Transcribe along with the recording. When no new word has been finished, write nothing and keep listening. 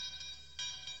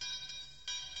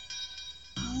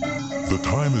The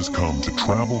time has come to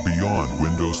travel beyond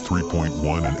Windows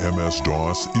 3.1 and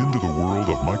MS-DOS into the world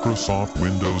of Microsoft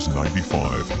Windows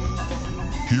 95.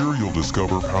 Here you'll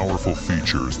discover powerful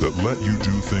features that let you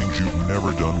do things you've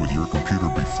never done with your computer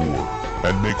before,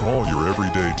 and make all your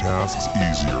everyday tasks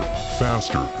easier,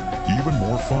 faster, even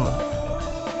more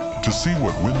fun. To see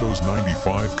what Windows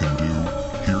 95 can do,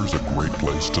 here's a great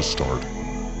place to start.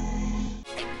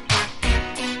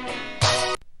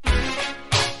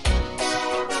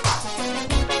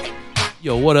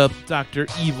 Yo, what up, Dr.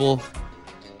 Evil?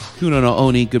 Kuno no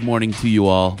Oni, good morning to you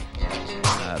all.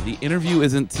 The interview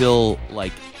isn't till,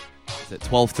 like, it's at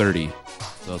 12:30.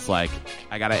 So it's like,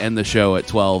 I gotta end the show at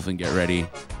 12 and get ready.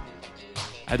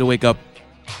 I had to wake up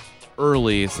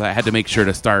early, so I had to make sure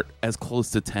to start as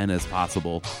close to 10 as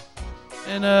possible.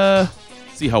 And,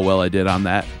 see how well I did on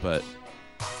that. But,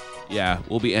 yeah,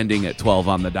 we'll be ending at 12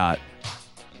 on the dot.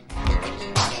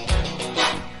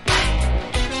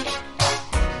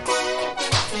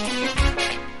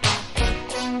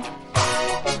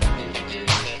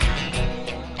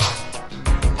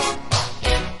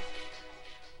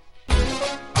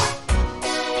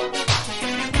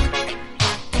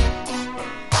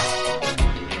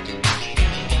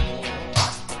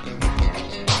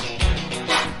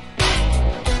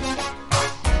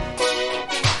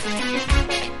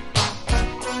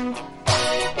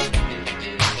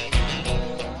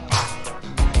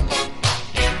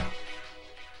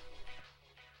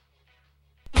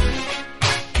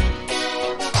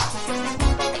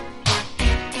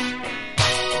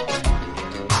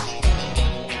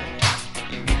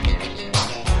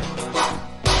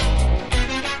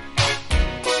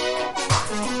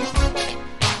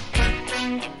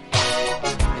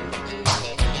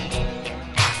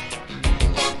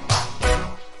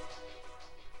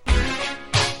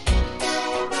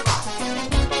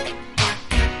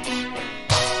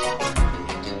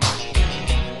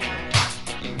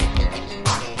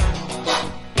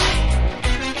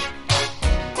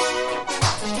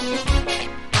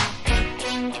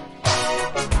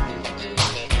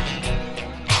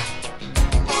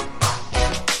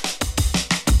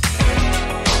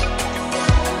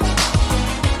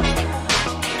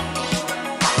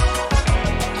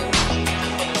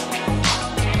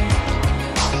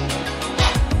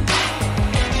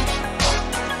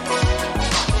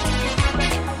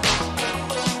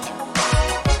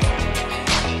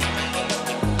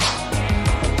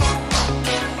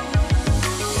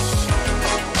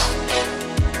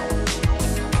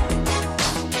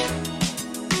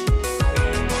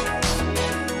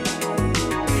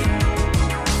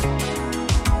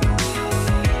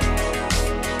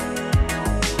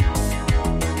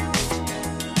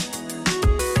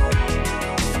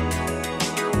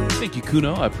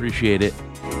 Kuno, I appreciate it.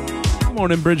 Good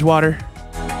morning, Bridgewater.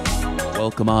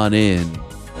 Welcome on in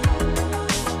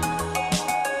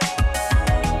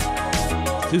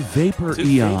to Vapor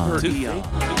Eon.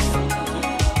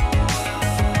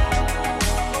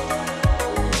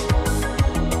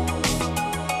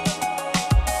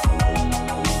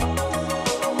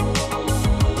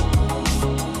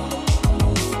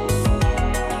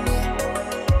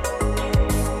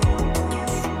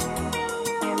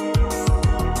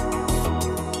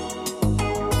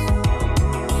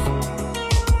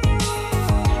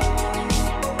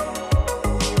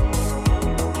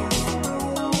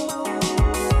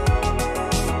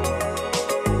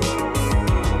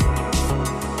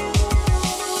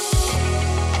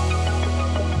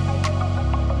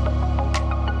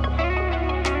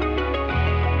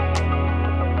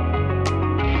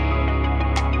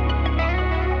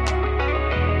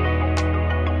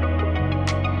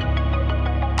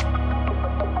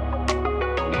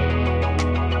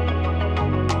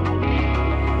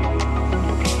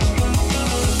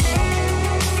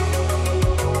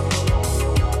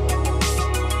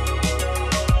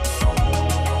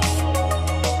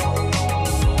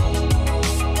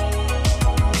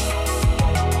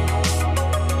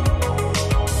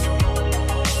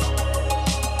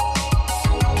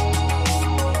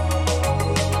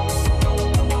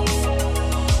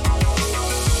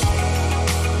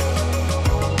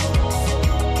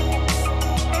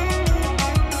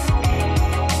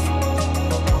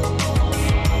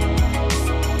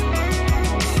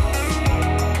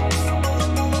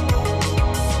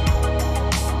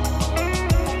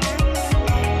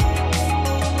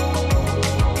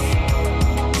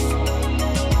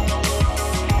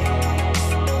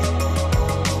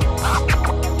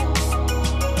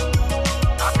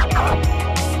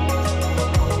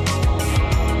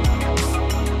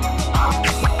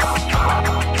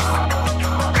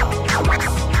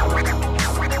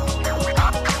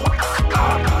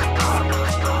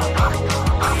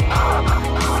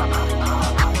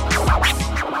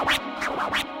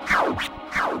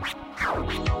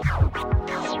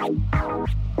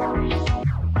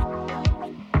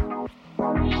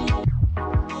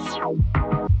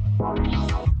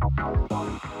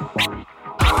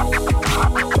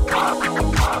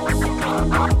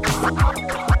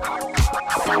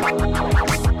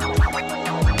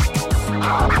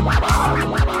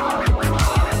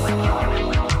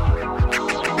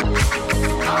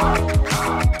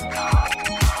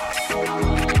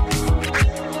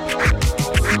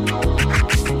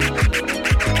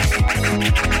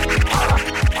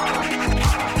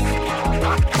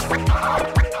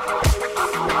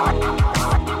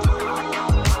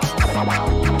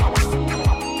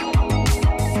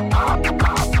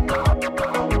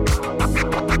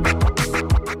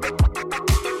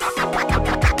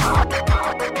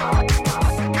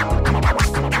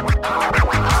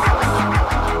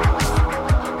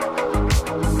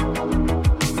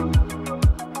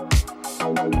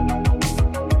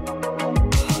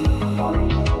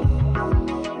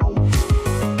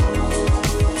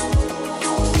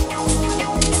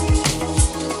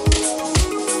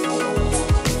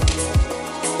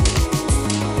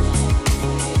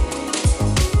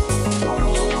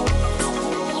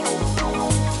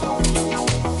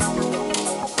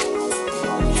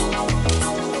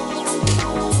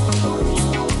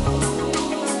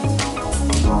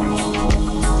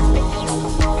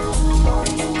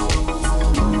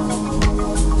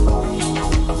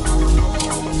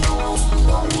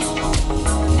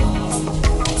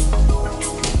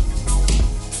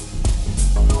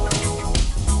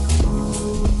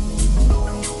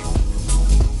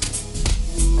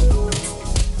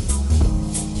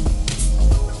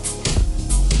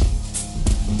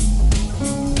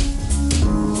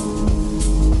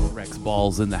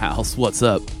 in the house. What's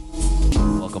up?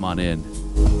 Welcome on in.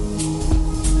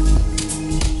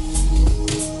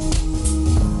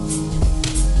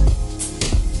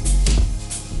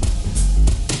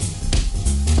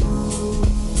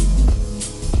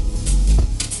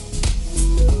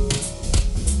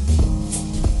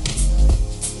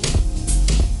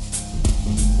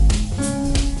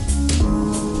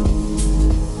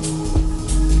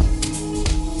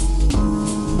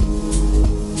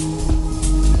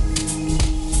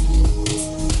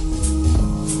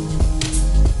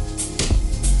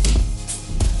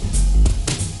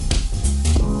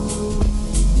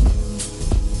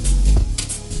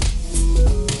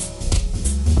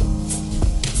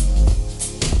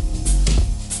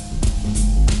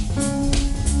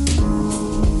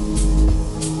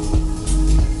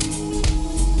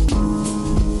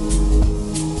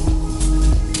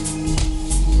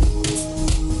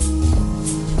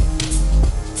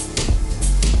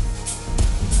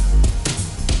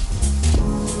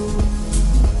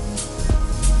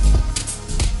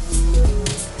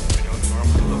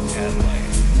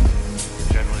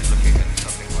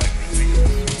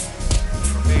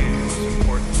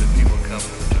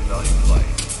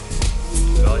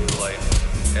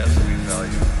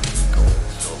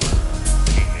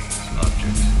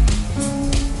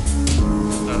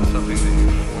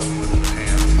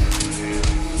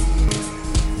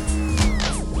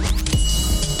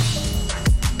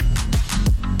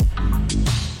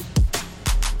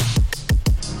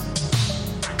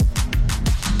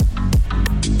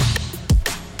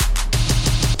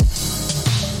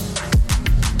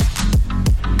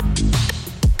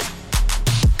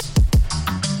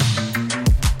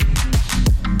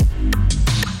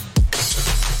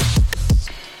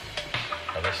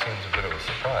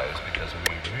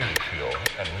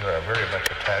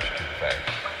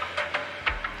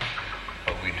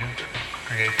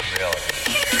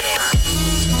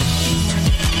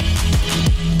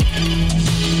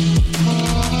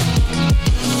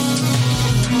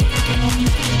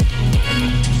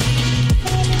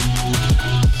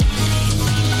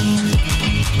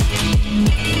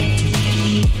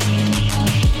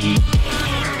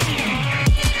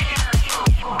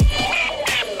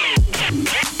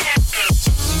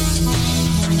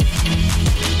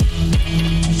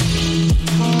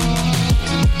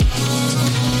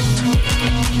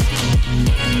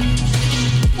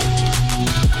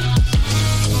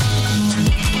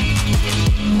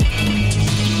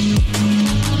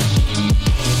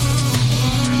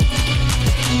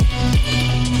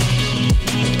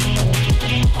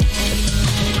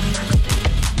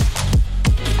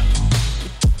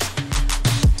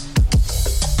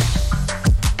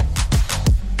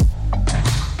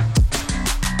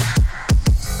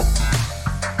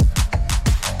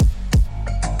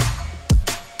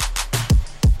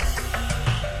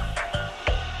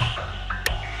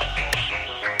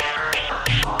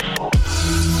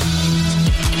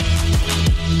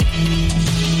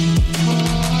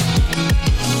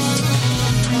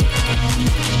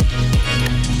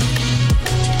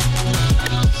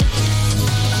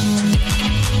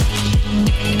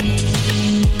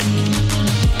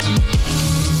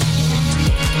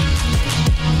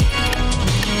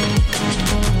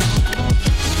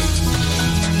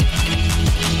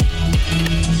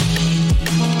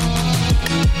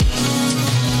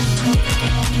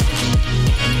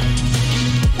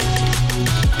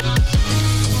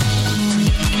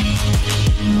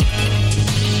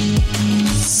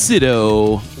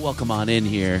 Sido, welcome on in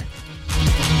here.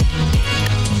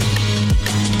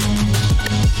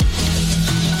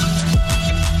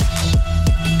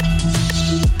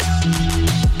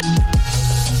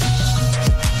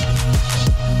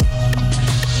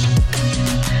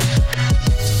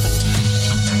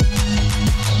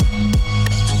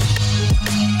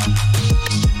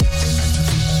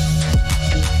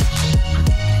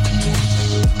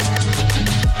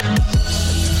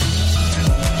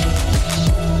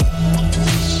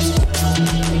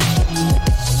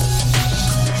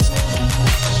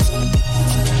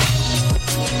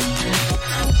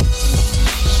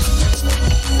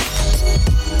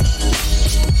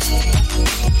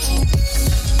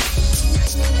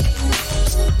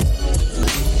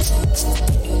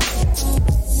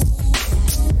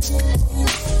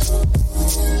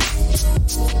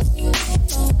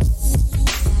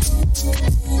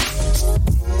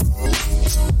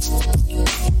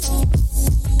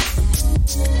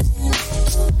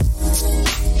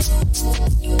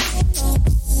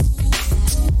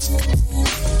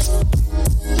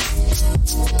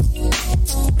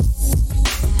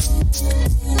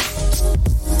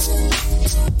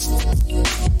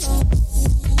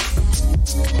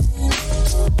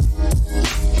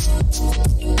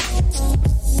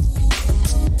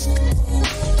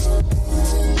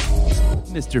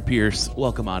 Mr. Pierce,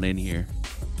 welcome on in here.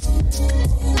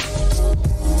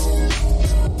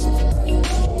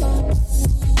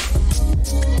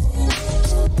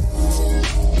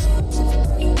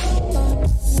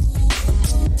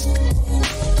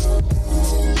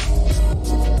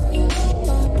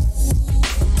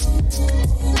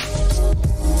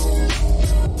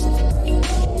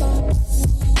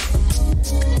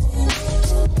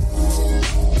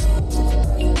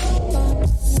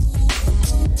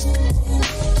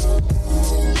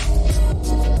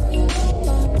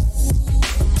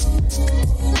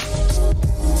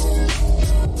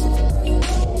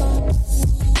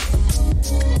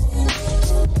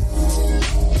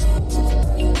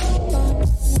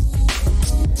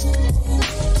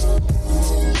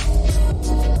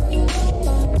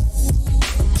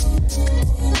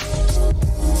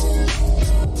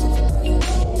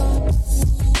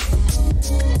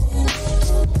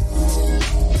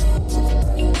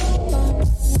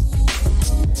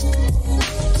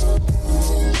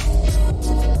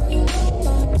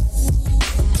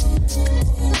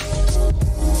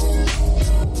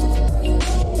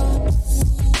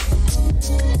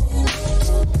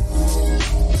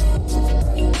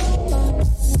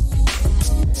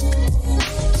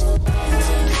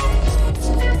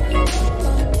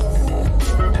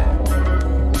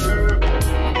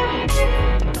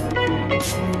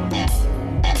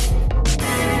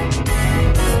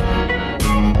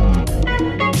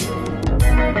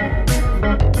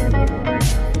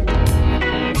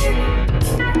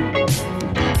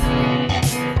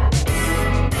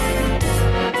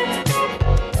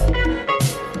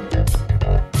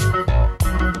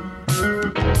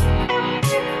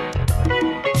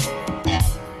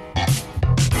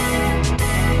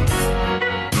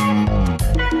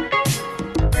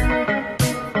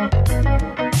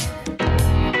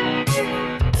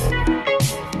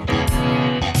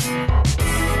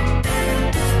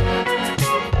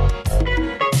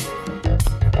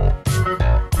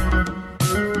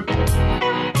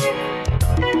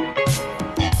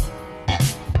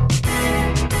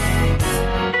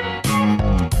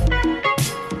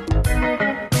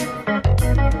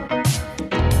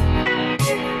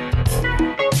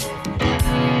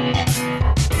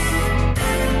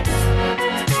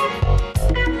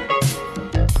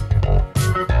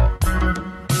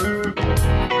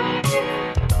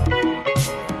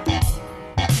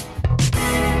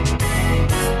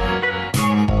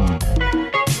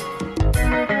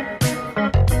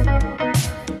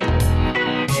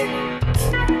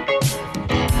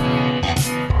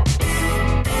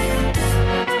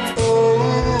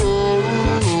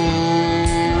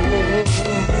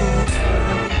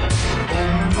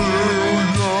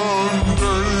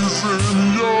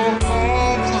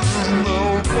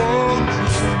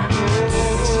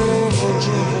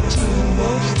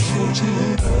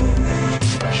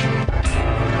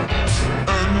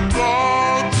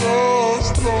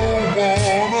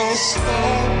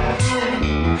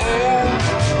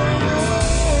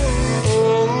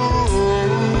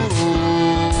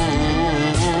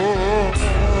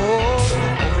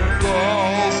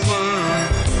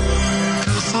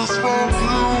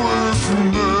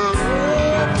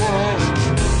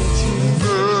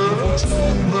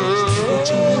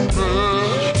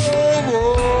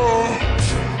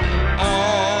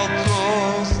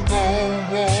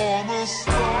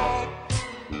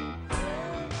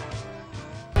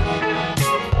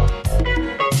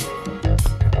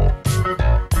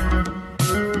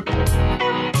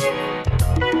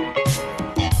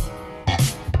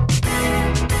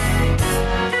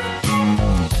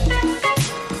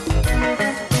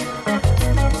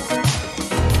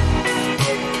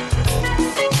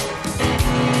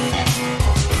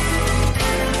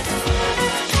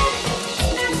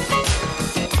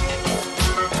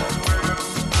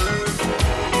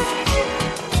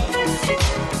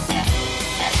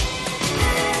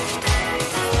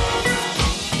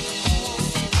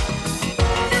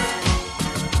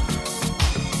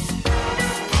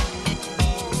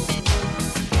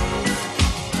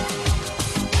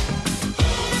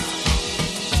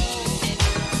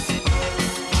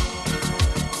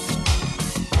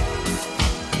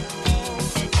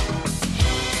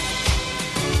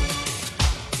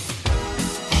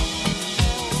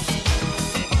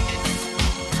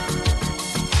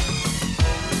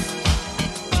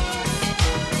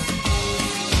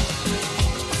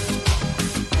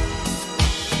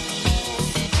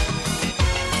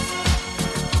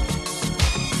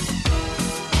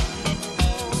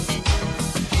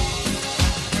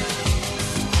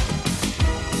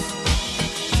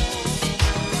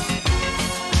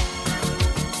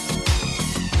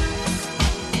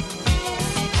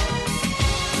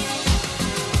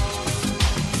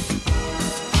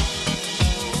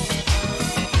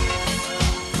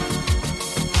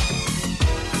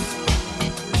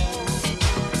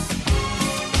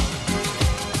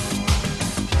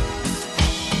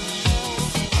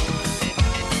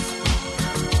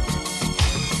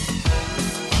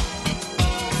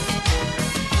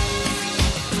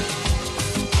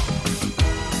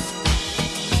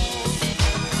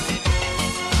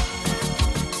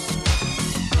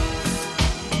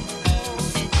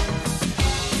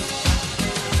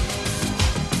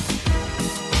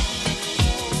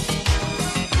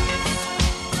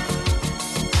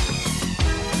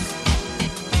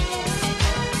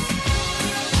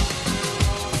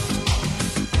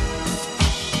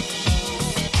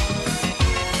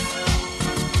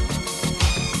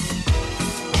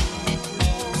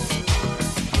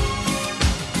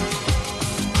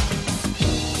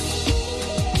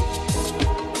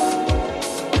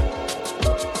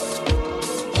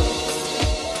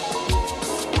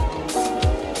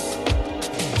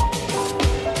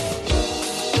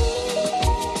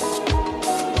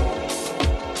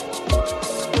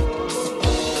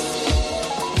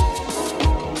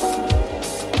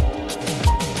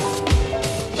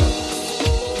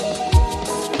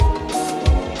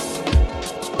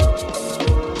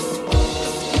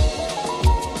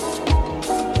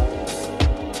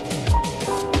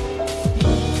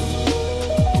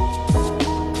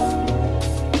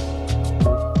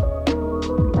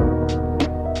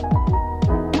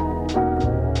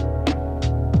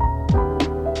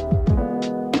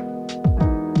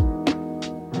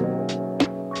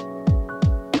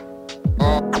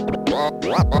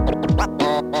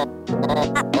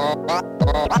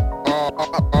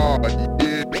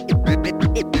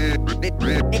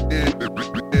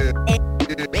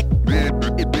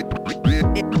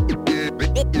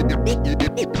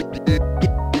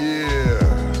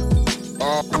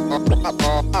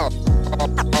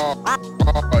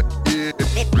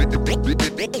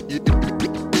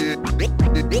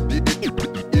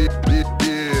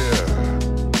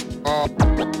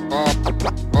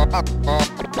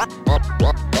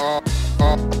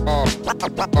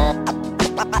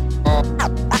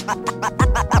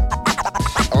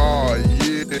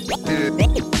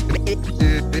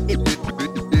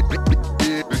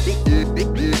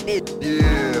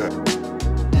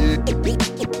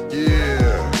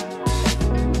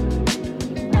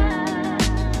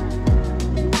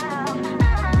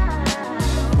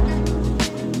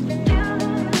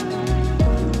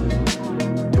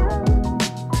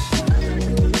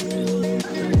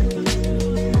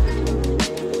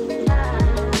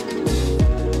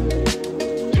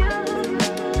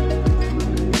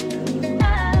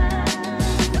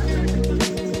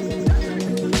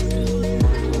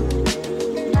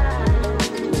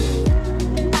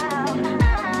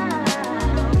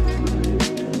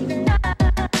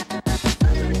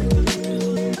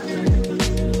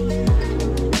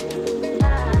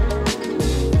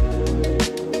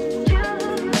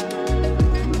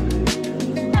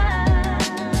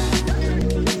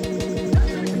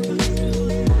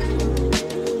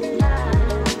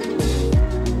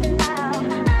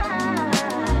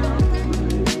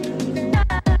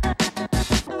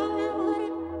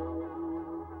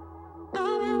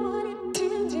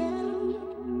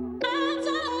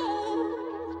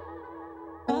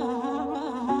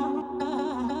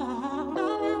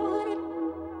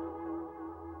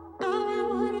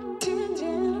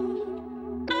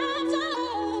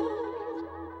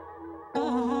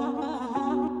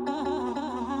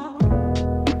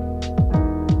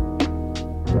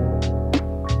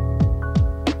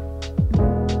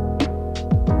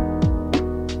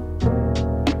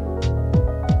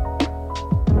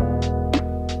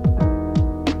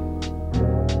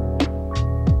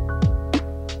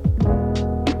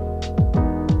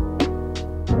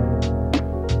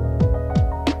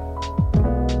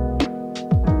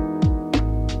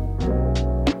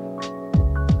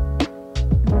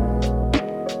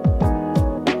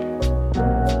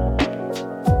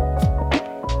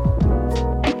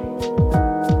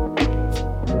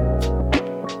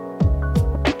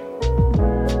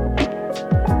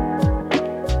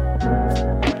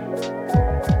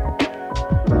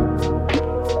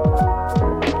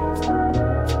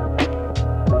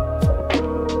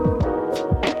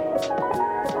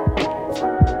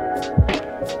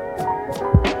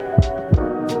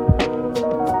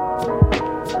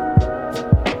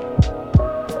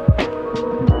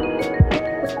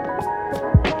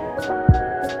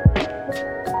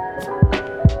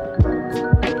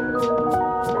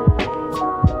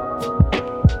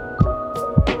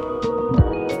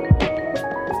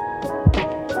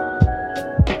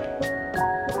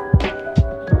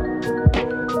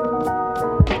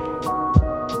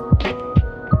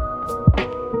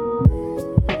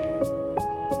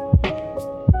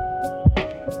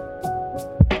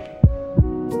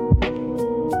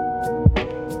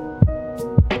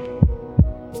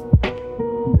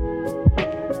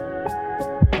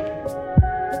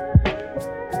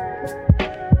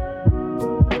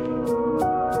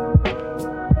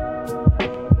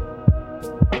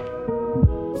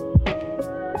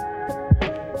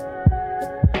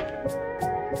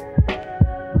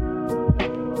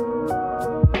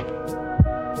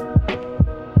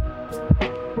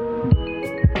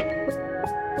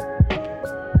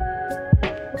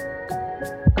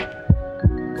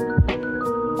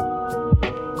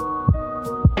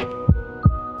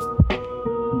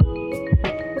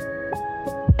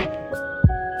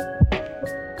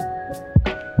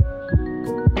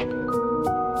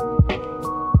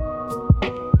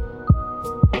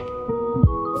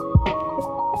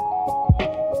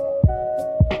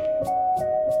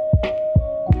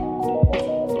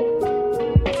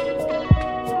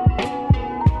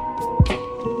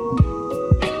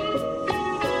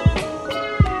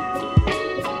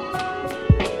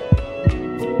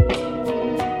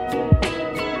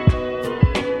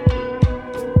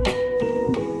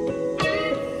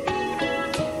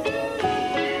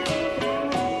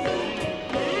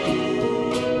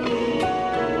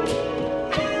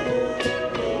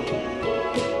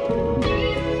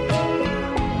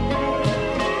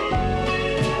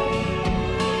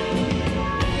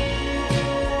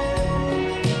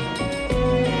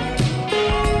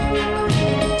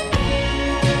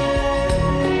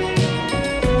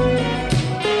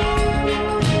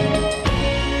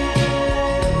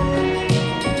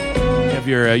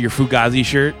 your Fugazi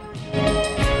shirt.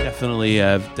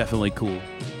 Definitely cool.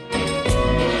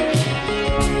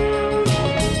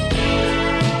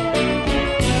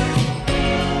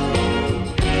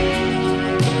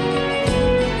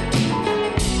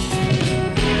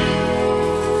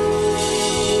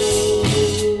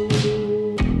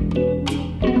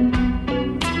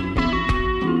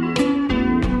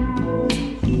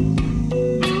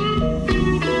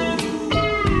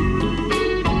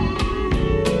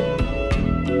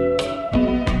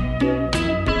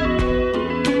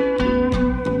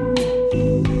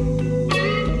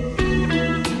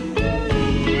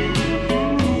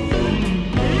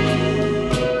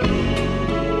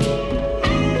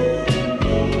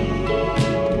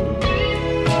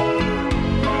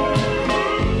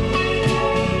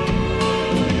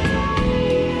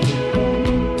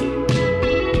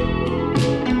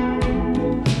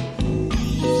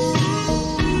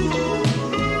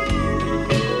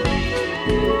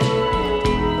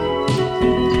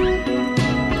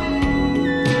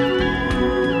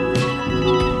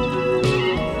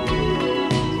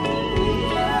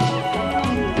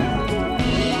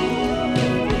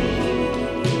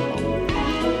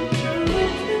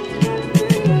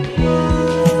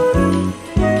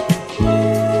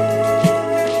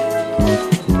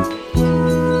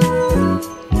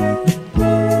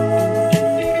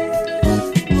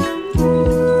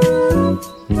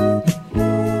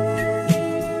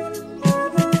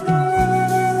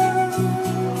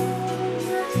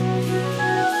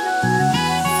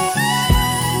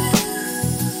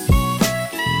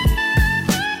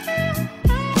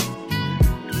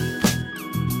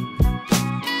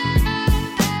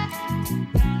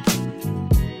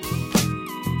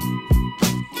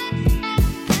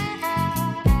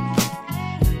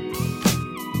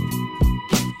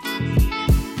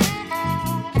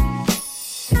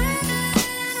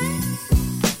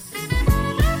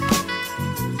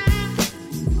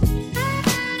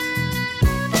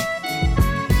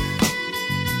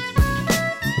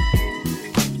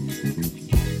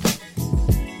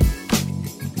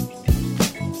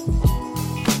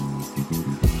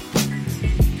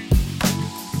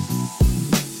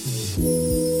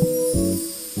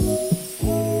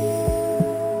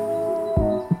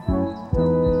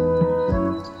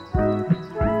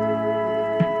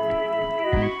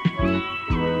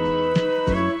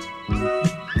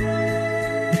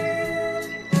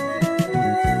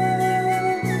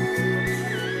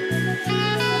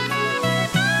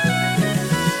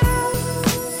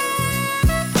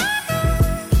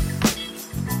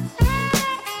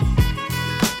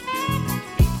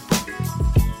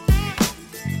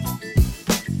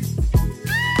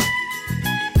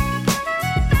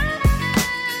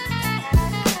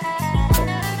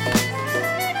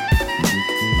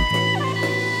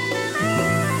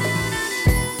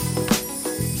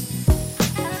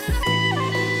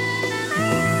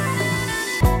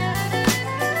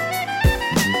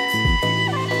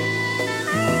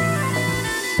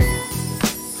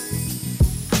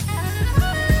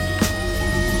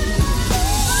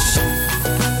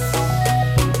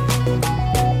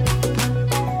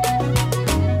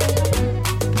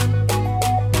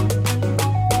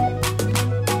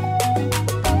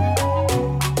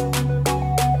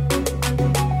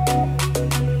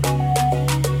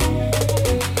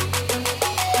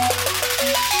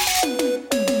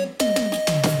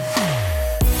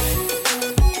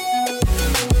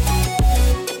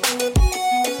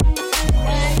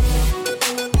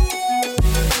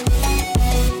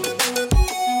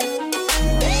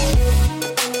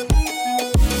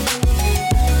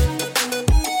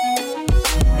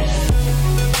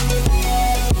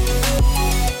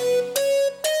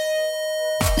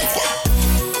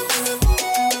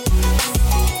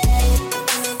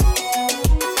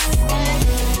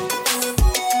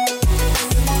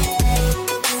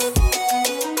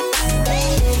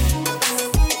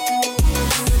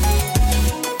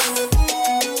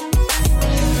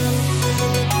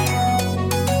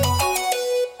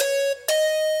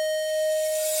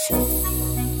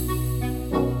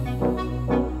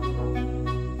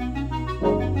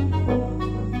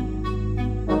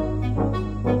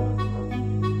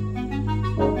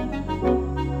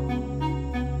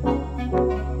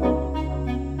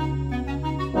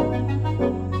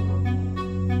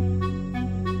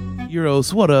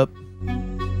 Euros, what up?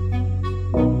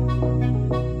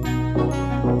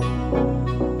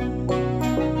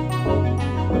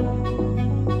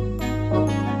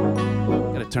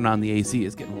 Gotta turn on the AC,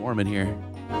 it's getting warm in here.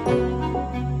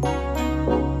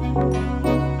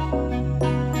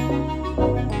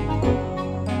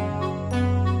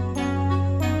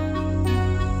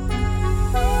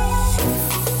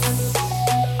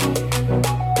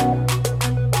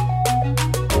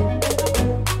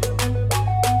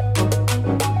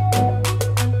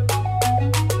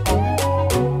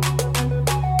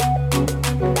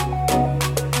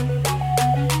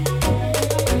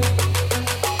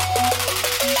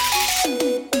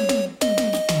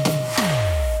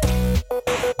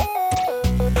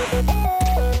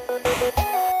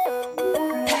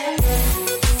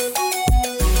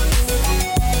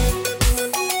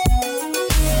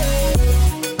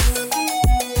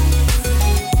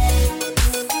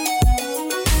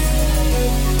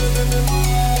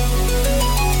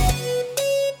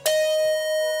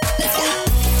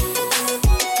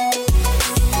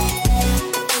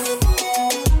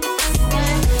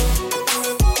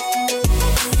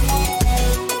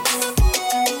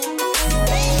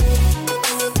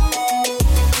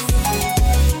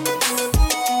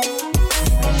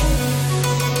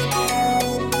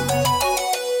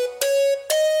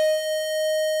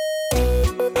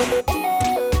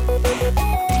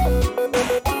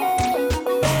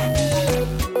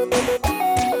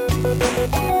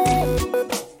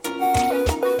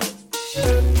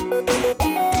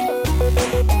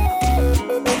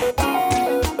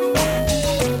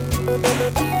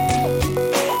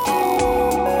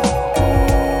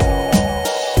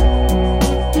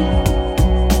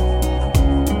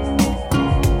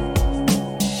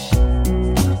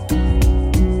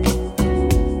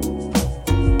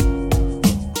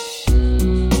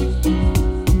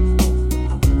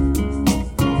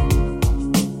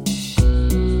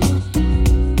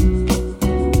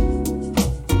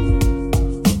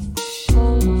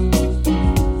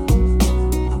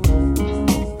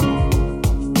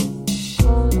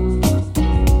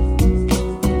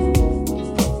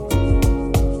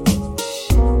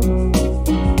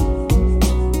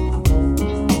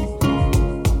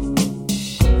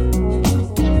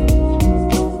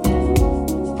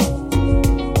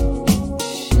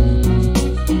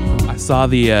 saw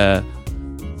the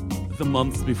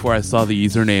months before I saw the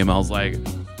username, I was like,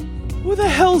 who the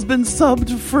hell's been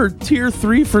subbed for tier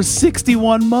 3 for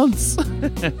 61 months?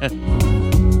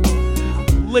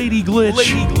 Lady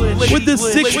Glitch with the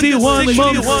 61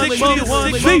 months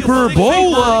Vaporwave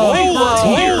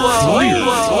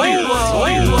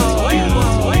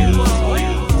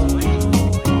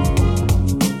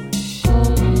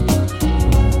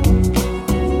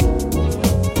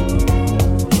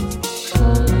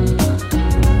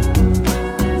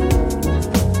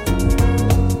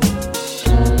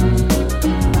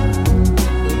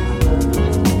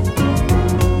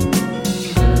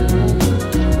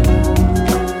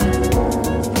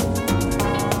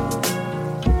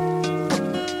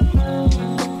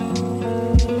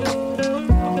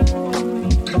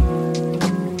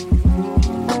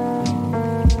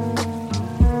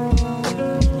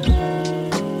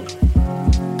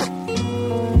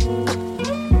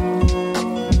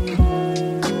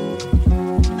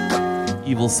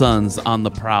Evil Sons on the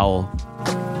prowl.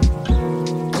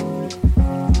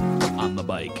 On the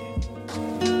bike.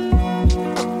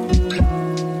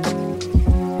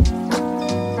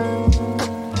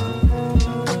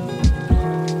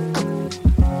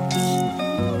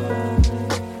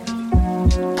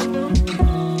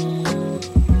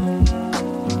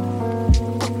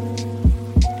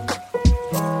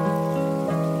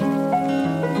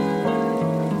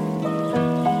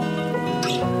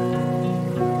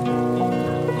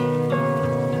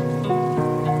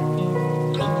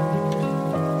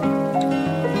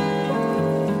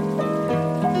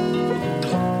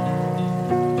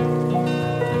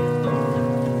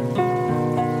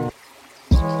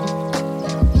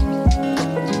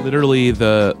 Literally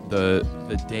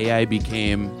the day I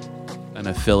became an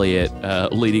affiliate,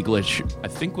 Lady Glitch, I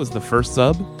think, was the first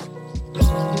sub,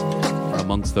 or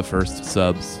amongst the first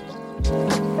subs.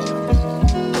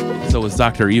 So was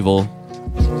Dr. Evil.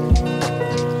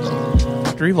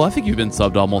 Dr. Evil, I think you've been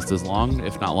subbed almost as long,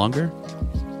 if not longer.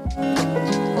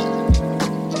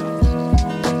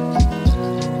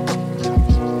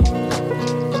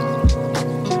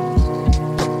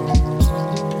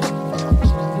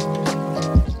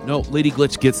 No, Lady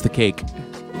Glitch gets the cake.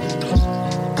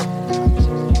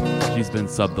 She's been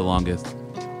subbed the longest.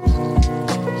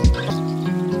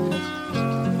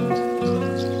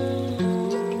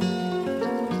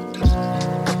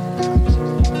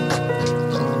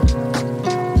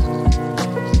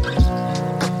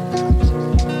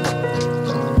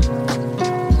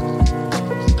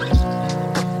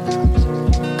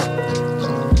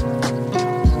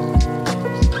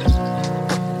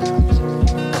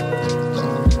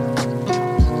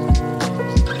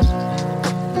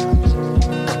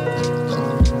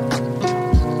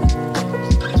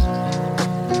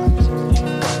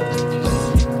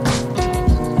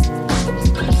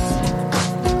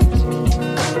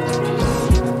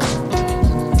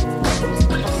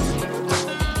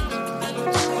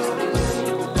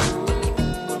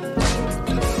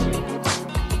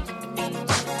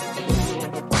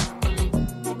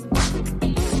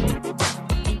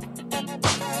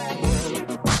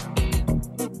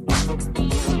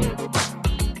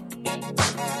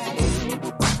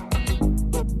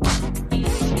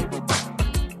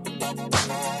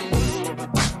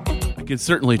 Could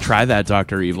certainly try that,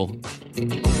 Dr. Evil.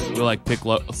 We'll like pick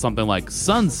something like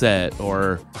Sunset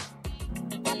or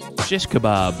Shish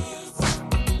Kebab.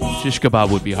 Shish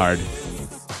Kebab would be hard.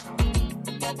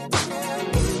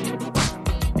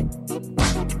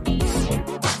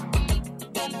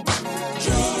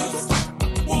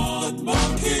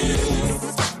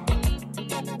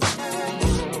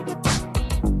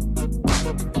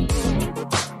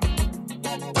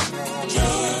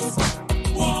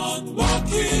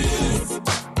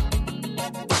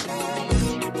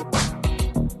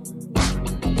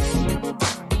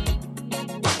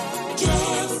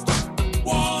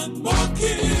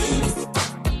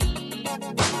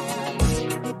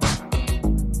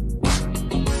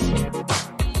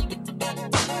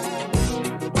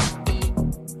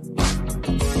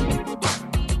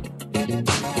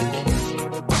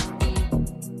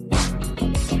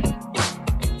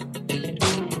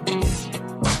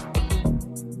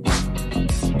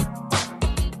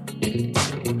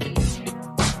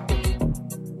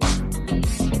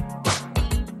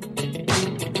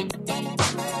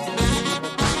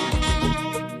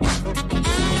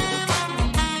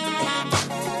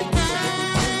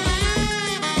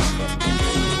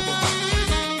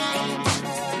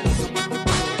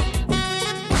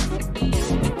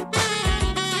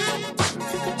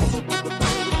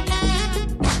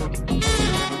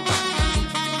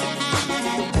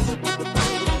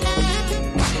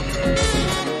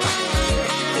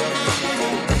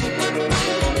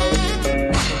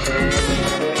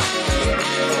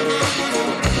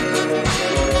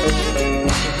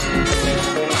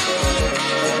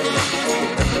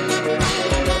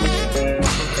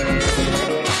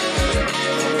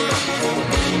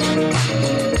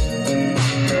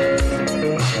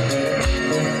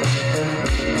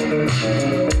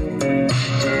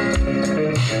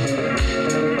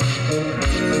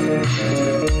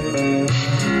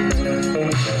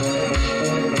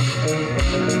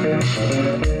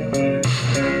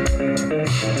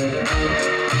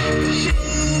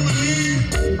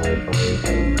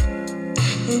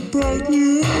 bright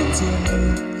new day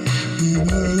in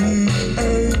early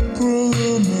April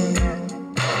or May.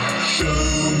 Show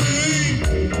me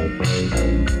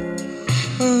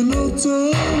an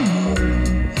autumn moon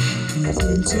with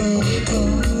winter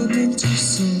coming too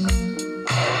soon.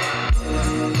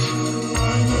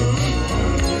 I know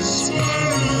where it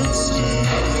stays,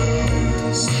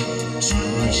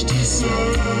 Jewish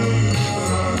desire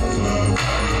that love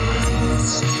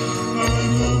is. I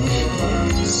know where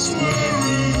it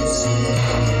stays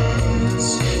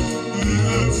in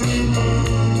every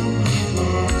moment of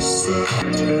love's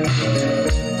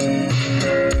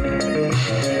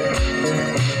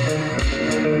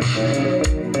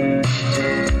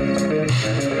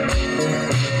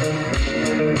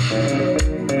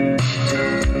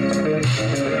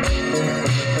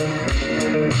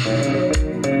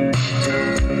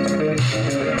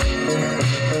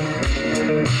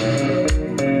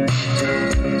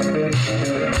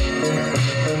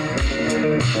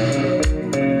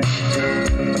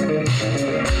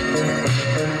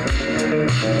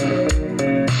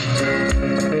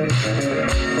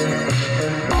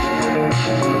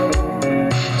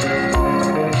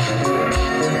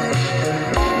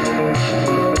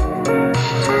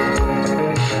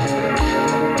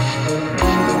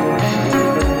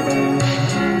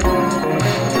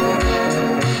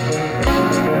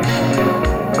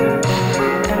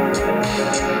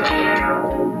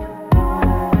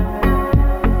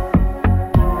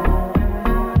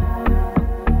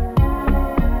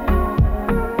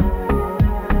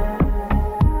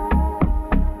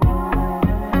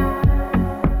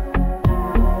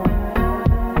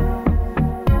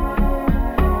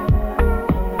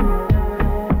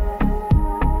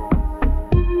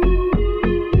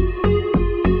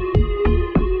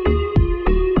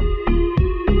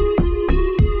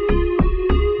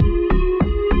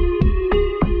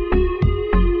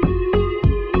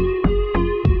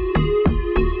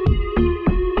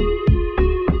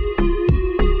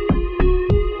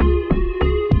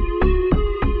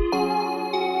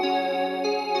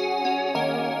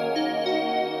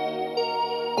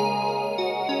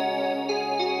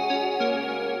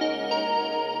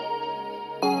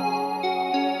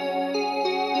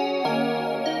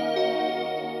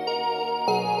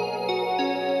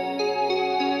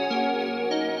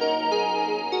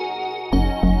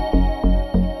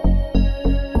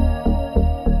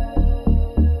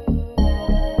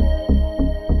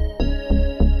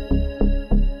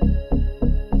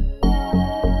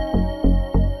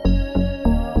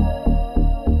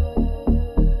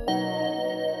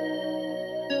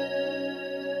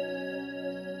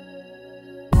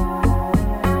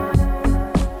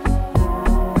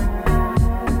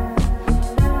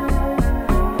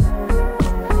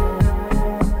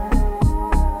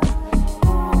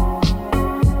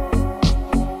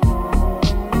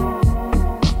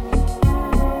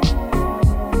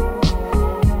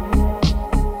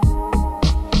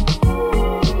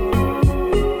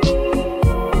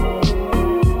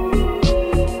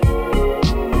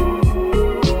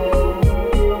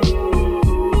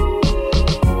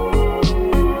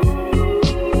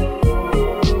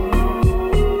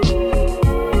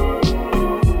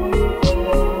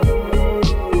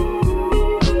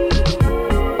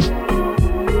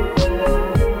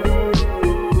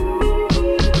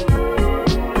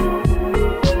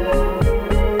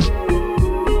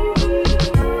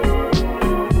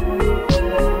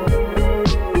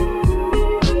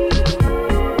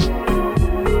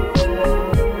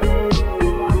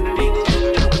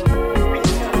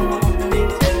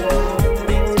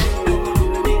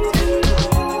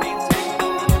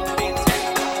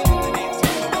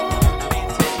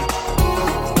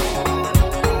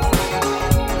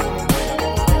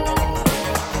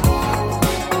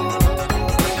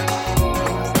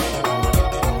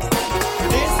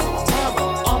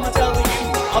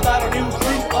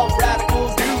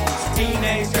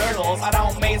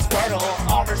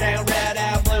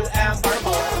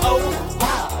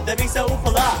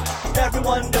that.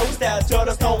 Everyone knows that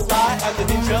turtles don't lie, and the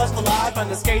ninjas for life, and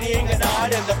the skating at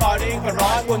night, and the fighting for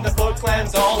right when the Foot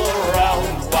Clan's all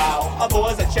around. Wow, our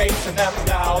boys are chasing them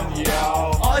down,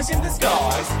 yeah. Eyes in the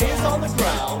skies, hands on the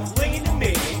ground, lean to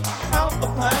me, pound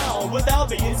for pound, without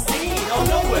being seen. Oh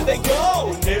no, where they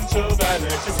go? Ninja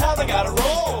vanish, it's how they gotta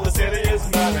roll. The city is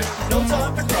manic, no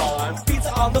time for crime.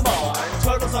 Pizza on the mind,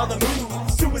 turtles on the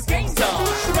move, Suez game's on.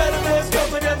 Shredder is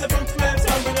coming and the Foot Clan's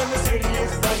hungry, and the city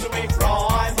is buzzing with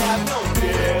crime. Have no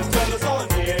fear, turtles on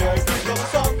here, keep them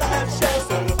soft, I have shells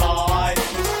to divide.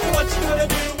 What you gonna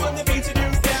do when the beats you do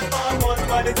can't find one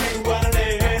right to do what it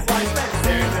is? Life's been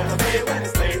staring at the bay when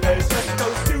it's late, there's just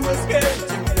those two are scared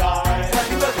to die. Have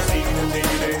you ever seen a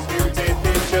teenage mutant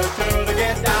ninja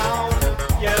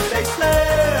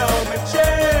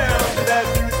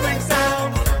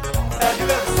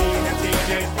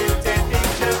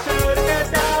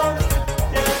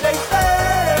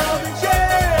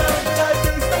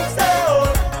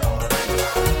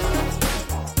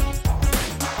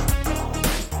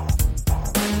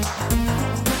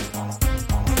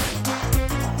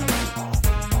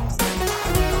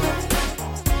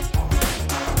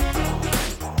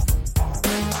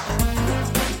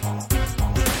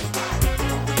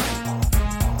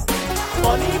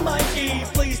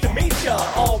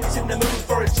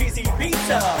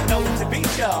Beta, known to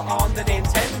beat ya on the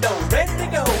Nintendo. Ready to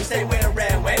go, say where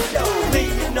and when go.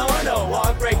 Leonardo,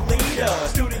 our great leader.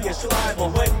 Studious rival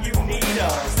when you need a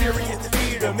serious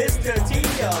defeater. Mr.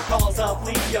 Tia calls up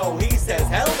Leo. He says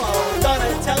hello.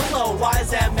 Donatello,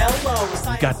 wise and mellow.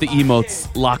 Got the emotes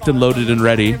locked and loaded and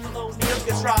ready.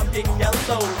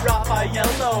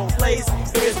 Yellow plays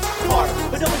his part,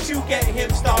 but don't you get him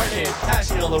started.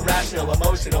 Passionate, irrational,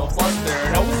 emotional,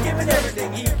 flustered, always giving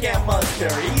everything he can muster.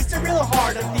 He's the real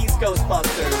heart of these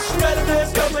Ghostbusters.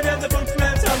 Shredderman's coming and the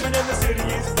bookman's coming and the city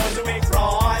is buzzing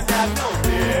crime. Have no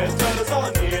fear, turn us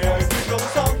on here. You go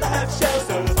song that have shells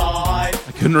certified.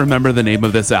 I couldn't remember the name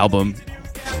of this album.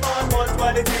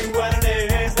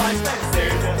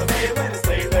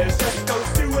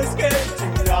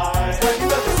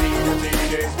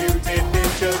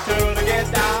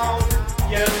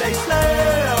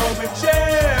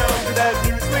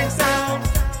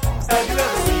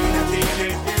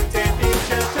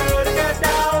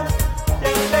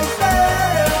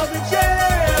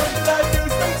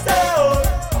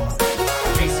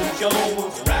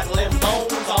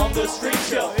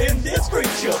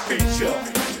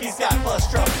 He's got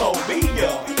claustrophobia.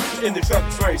 In the truck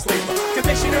is where he's sleeping.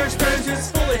 Commissioner Stearns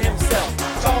is full of himself.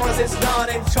 Charles is not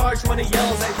in charge when he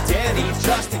yells at Danny.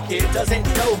 Just a kid doesn't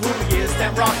know who he is.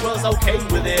 Sam Rockwell's okay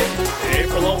with it.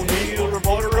 April O'Neil,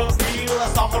 reporter of Neil. I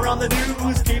saw her on the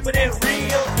news, keeping it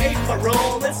real.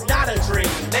 April, it's not a dream.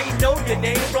 They know your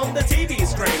name from the TV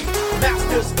screen.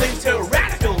 Master Splinter,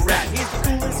 radical rat. He's the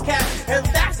coolest cat, and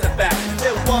that's a fact.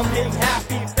 They're one big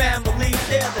happy family.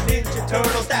 They're the Ninja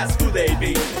Turtles, that's who they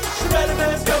be.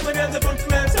 Shredderman's coming and the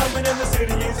bookman's coming and the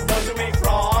city is buzzing with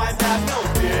crime. Have no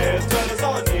fear, turn us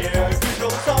on here. You go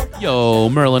song. Yo,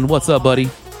 Merlin, what's up, buddy?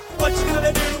 What you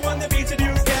gonna do when the beats are due?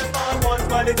 Can't find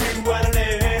 122 when it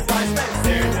is. Why spend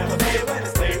there? Never pay when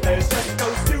it's late. There's just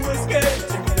goes to escape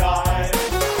tonight.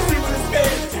 To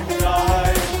escape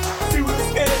tonight. To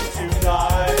escape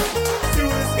tonight. To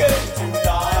escape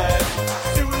tonight.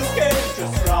 To escape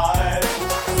just right.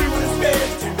 To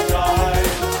escape tonight.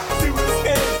 To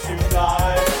escape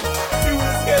tonight. To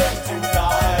escape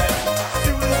tonight.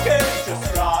 To escape just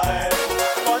right.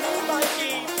 Fun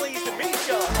Mikey, pleased to meet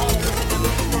ya.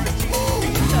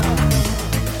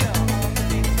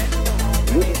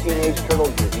 Mutant Teenage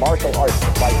Turtles use martial arts to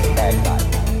fight the bad guys.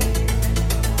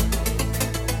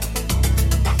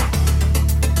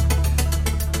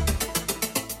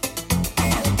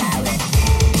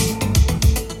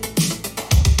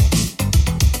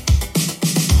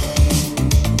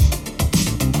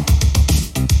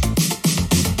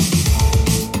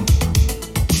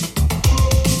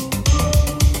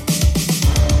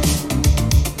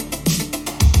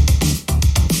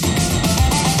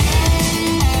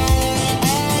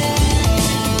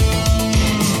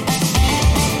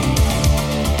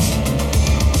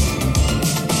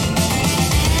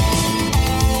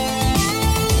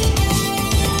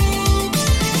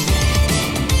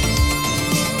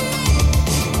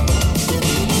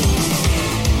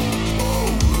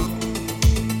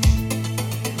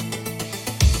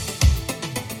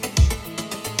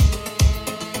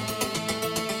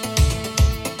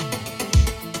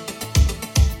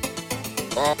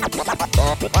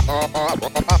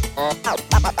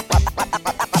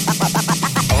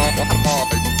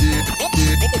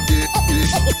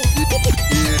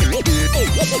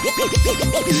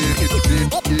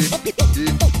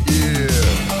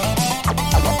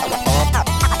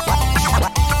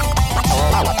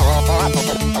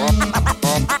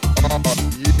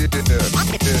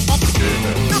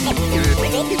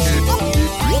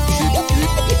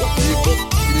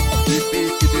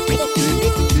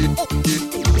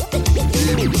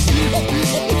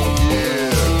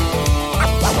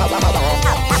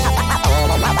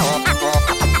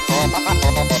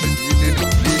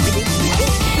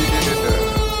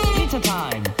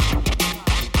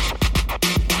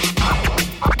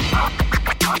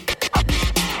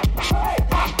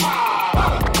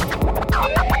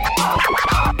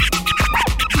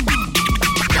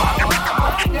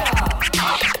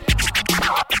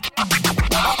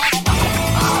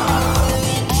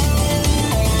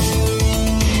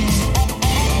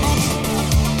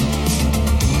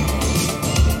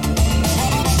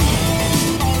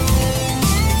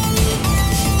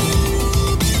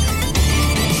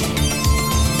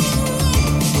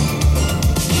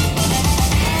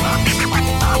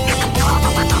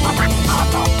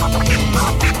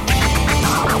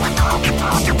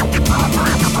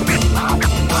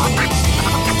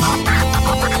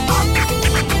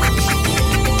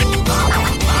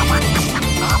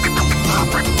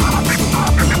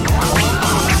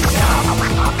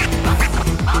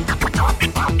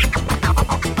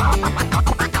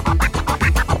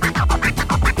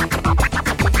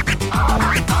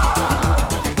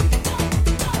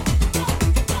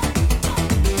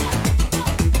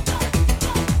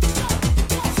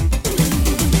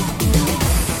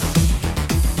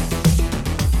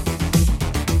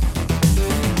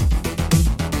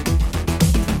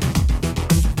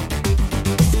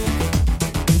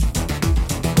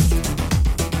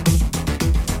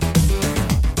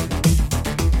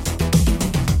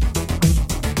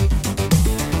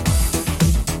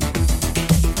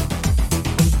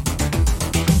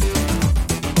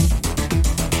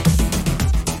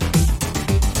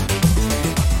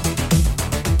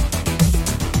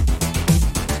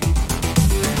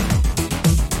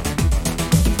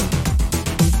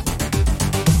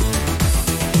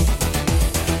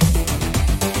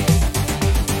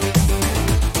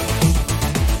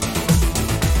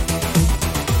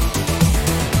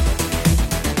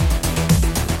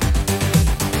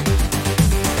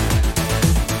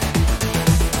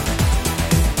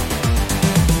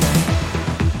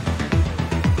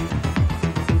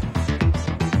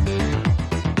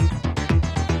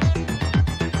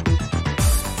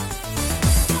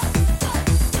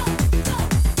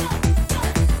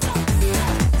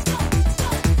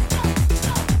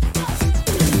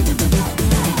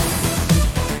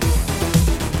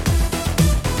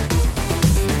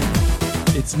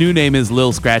 new name is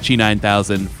Lil Scratchy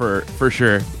 9000 for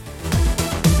sure.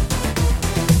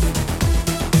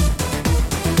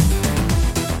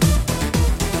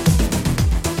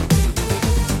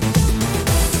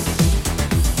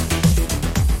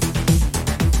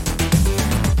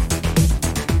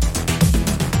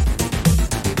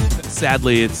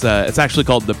 Sadly, it's actually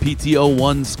called the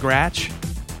PTO1 Scratch,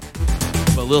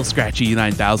 but Lil Scratchy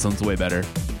 9000 is way better.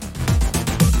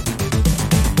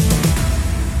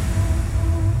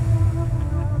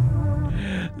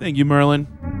 Thank you, Merlin.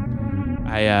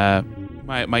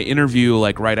 My interview,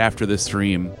 like right after this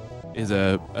stream, is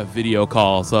a video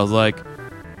call. So I was like,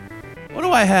 what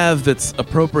do I have that's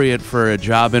appropriate for a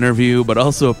job interview, but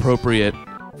also appropriate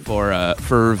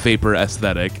for vapor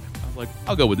aesthetic? I was like,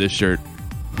 I'll go with this shirt.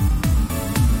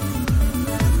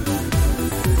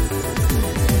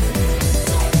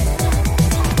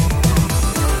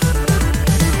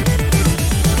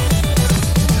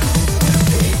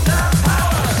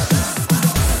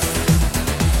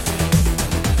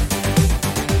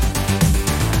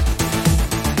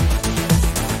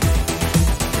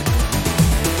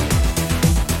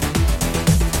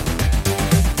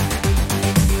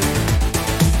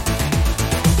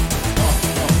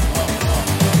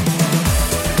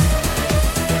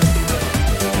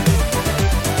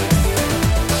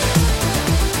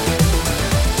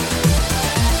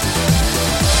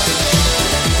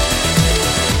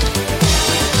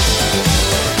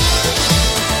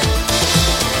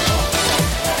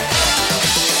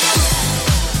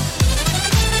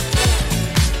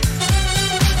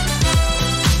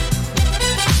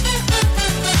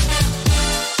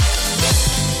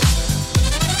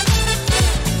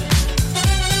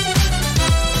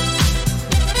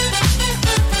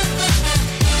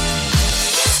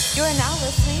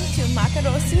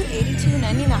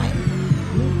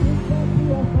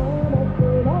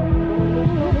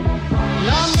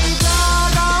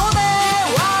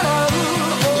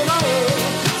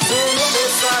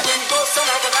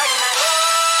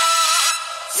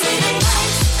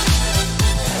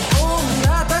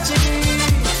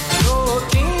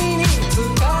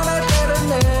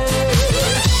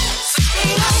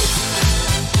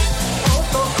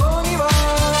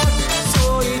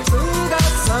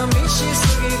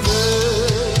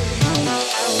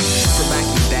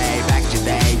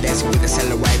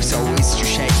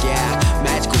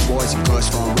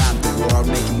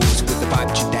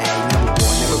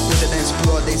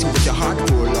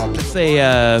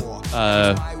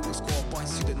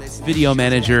 Video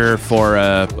manager for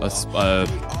a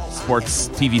sports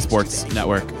TV sports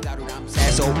network.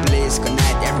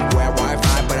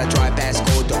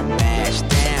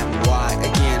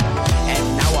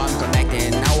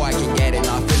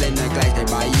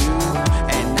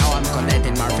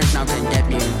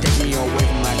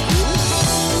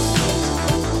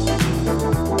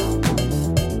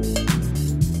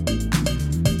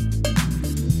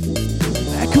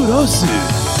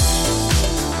 Makurosu.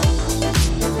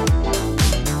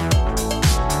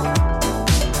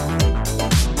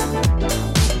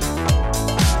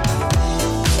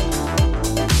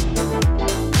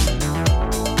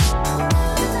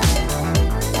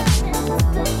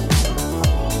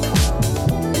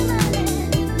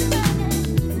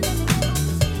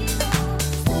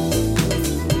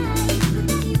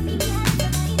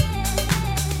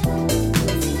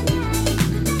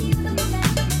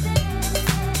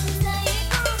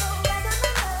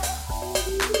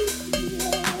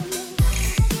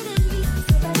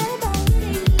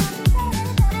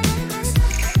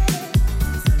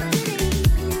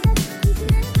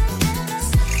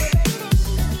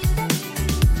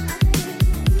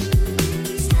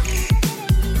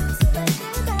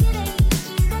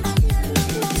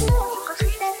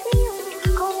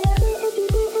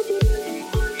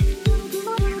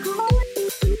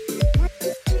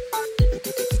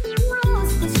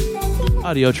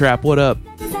 Audio Trap, what up?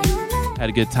 Had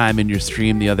a good time in your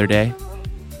stream the other day.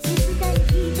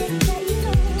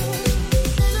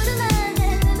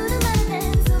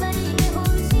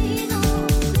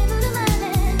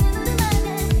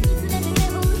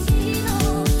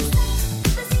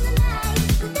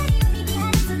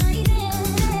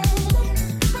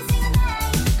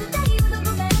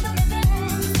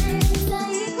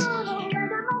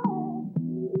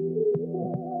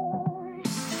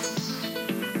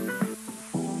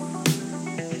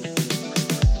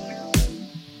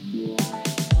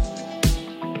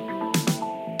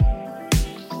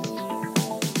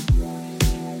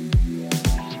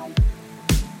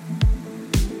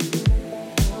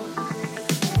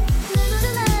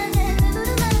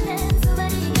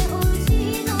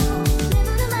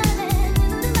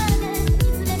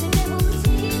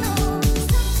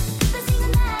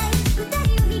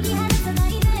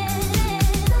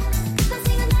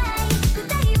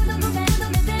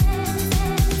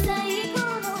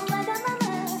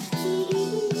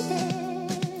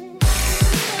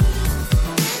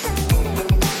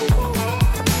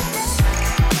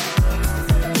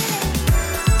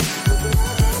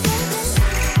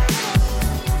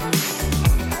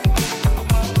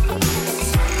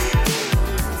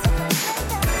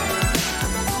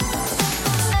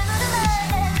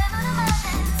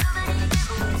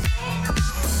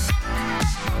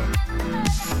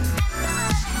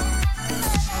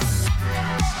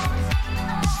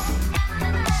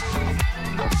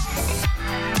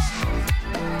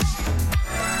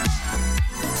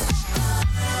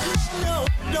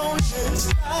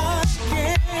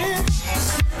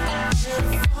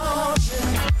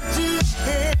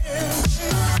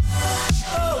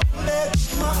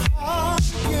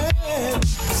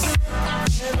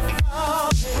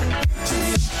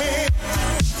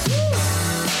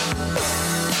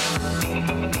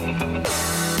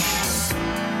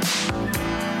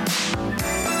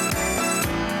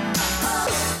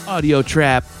 Audio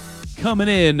Trap coming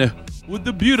in with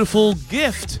the beautiful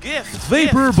gift.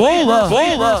 Vapor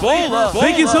Bola.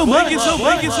 Thank you so much.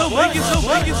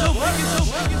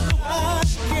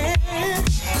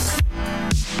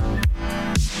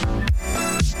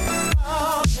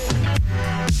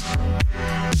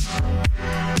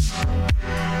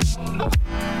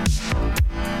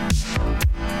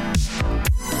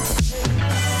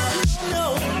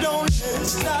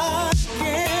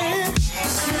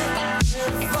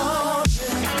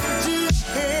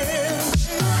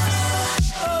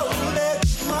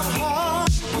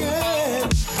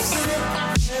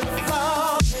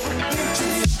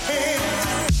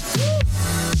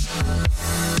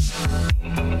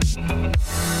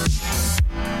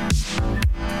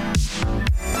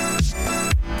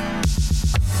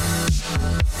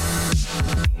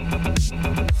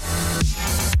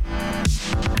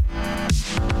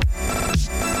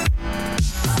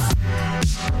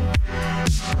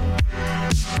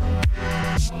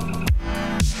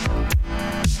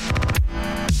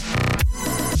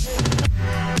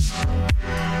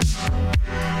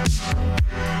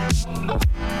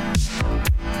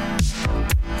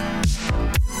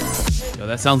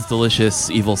 That sounds delicious,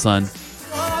 Evil Son.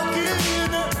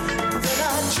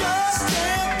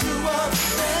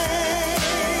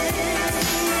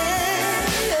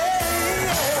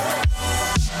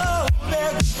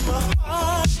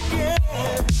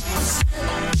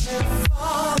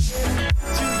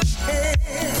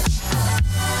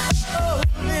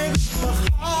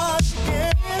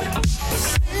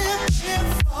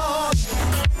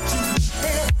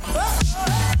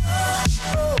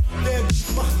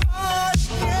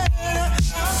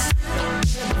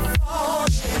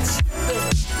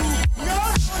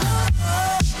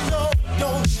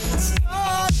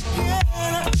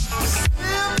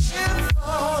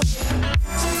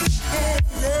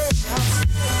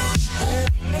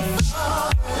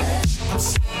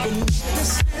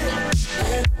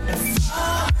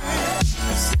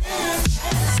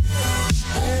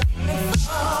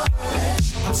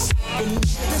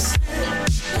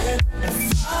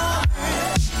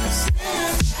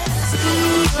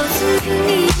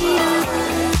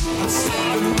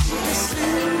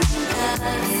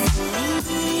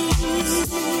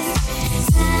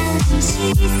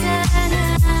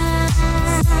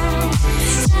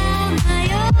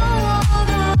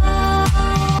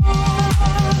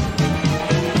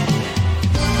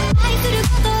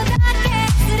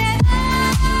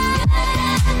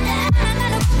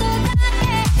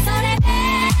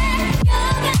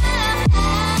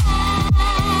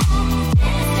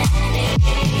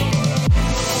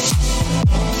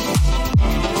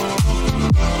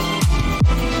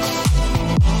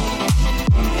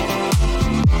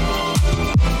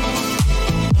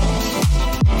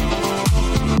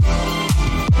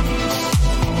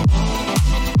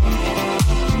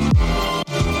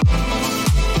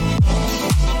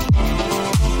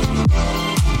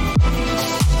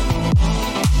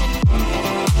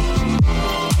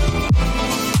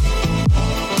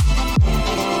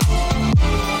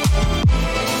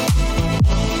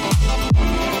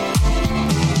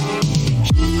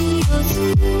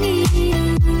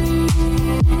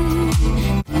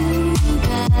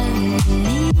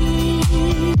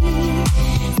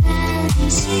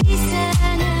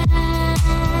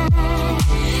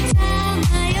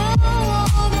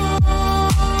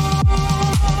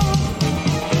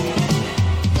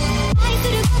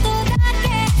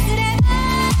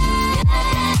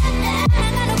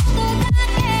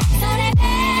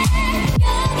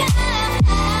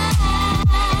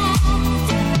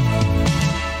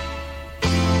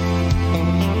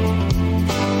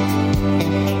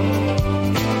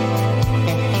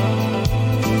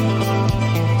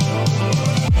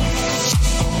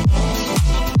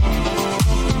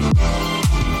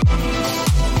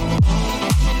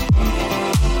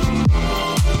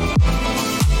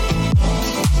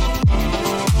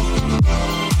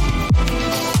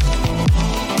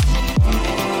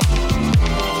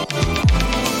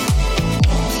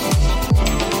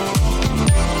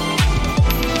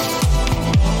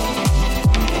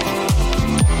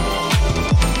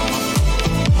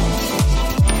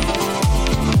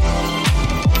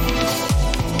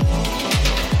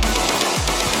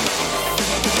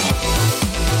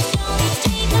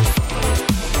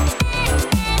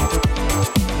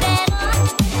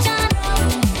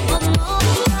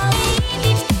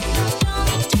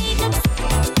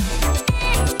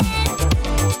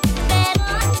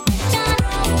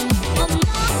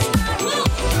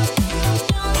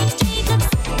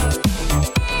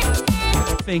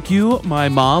 Thank you. My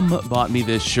mom bought me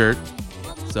this shirt.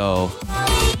 So,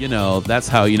 you know, that's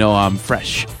how you know I'm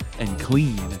fresh and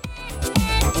clean.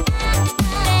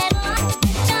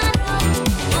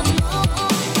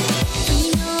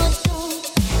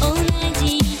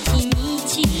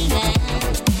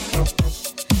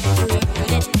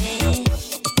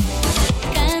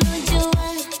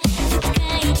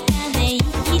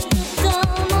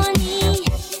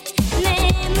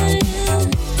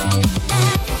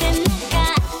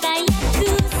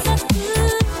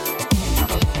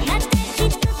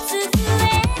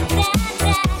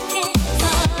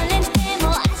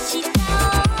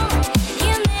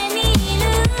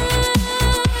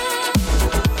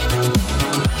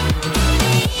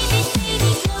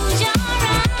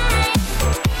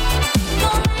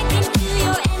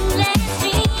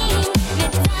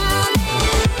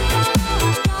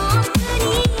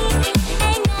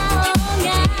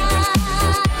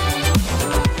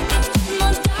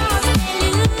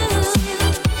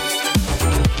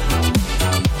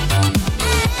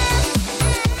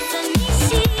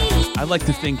 like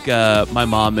to think my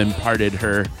mom imparted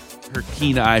her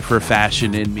keen eye for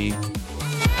fashion in me.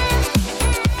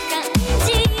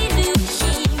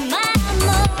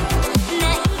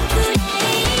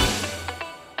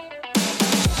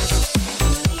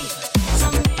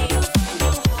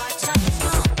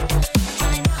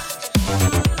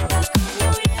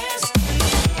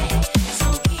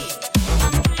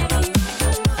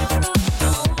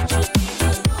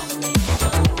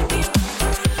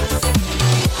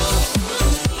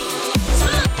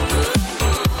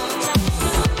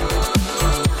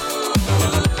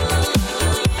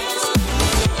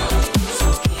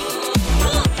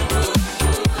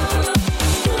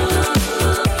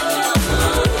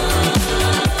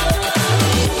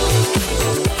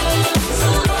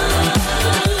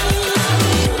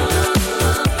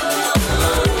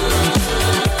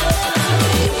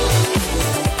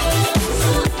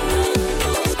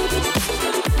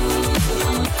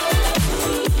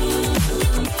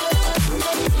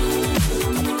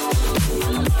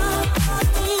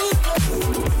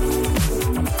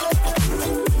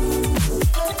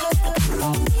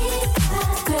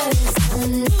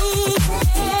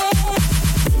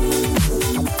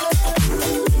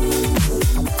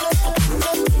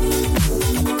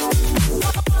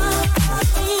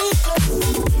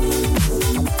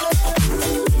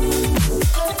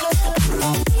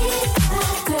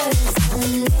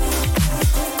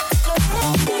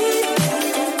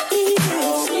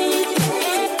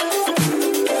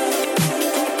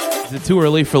 Too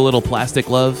early for a little plastic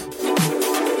love?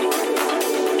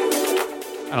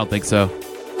 I don't think so.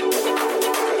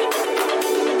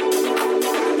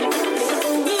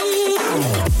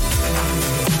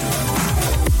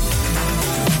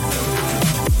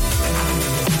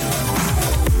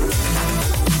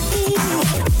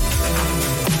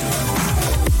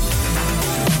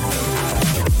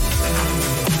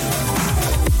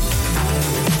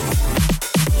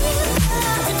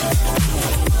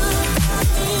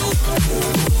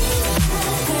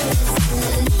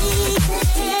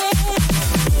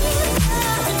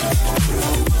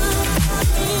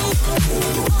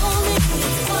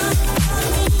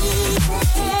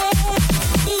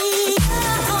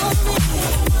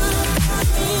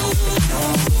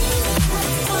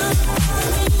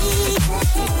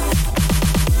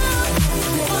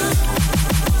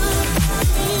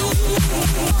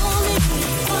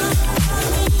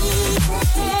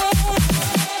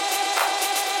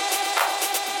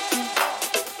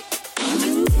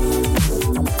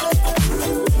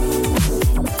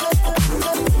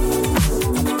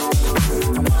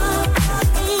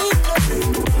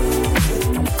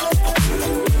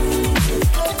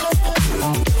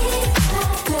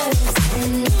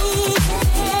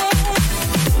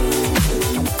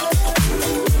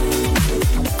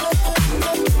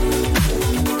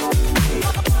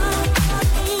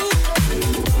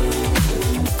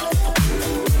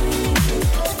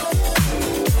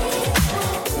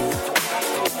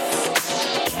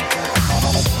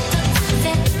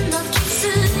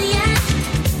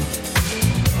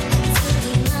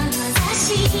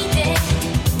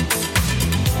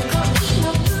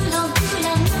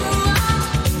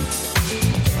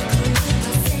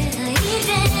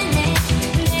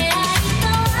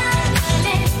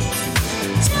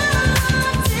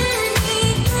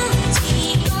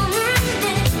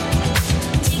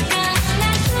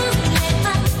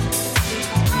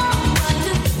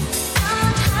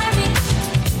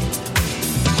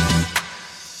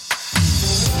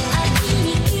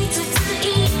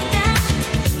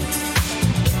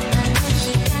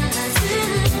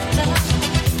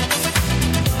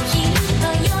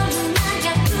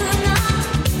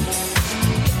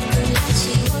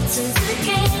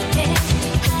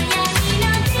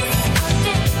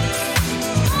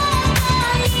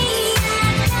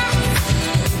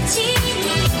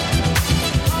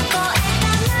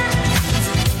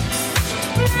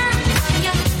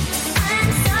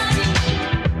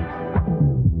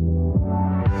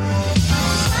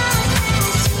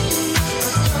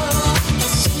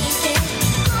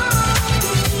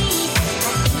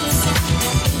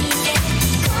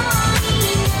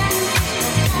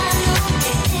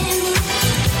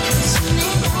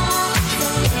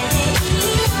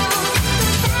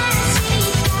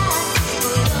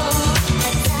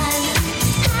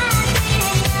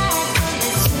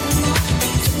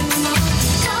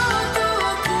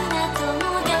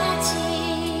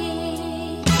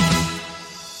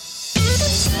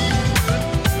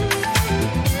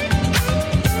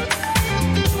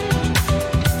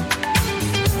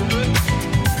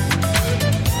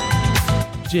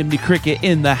 Jimmy Cricket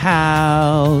in the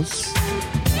house.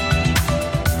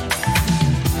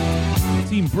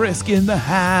 Team Brisk in the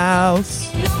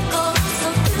house.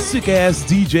 Sick ass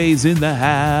DJs in the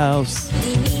house.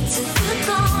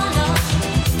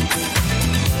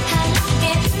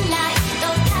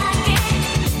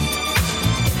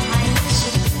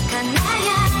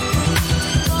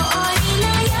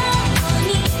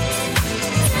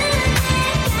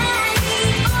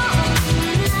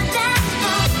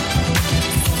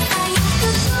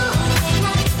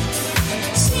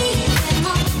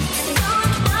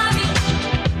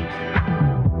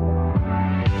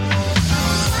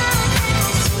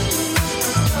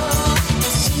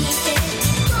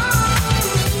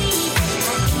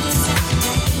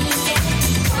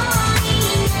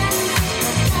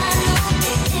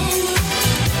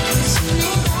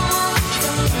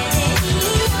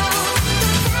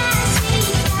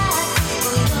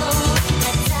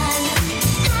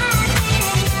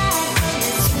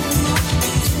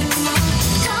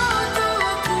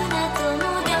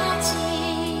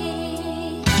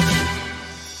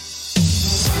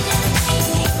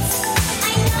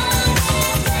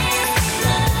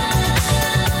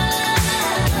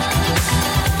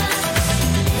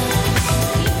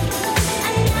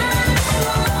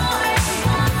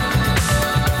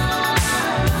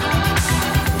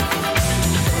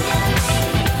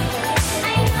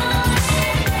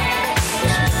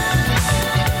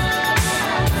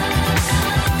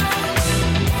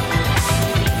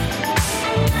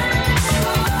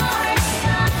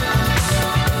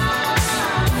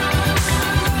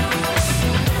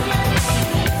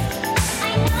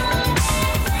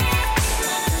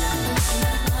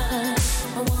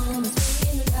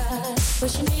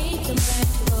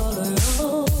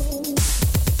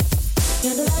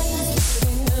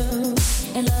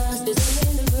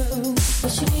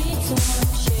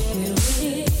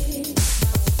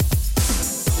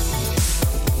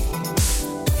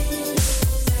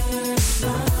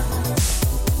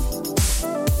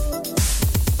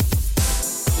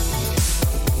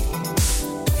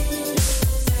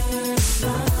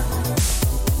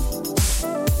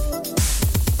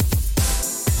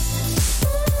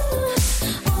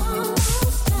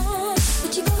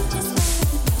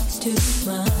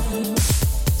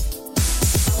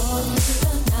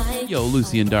 Yo,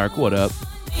 Lucy and Dark, what up?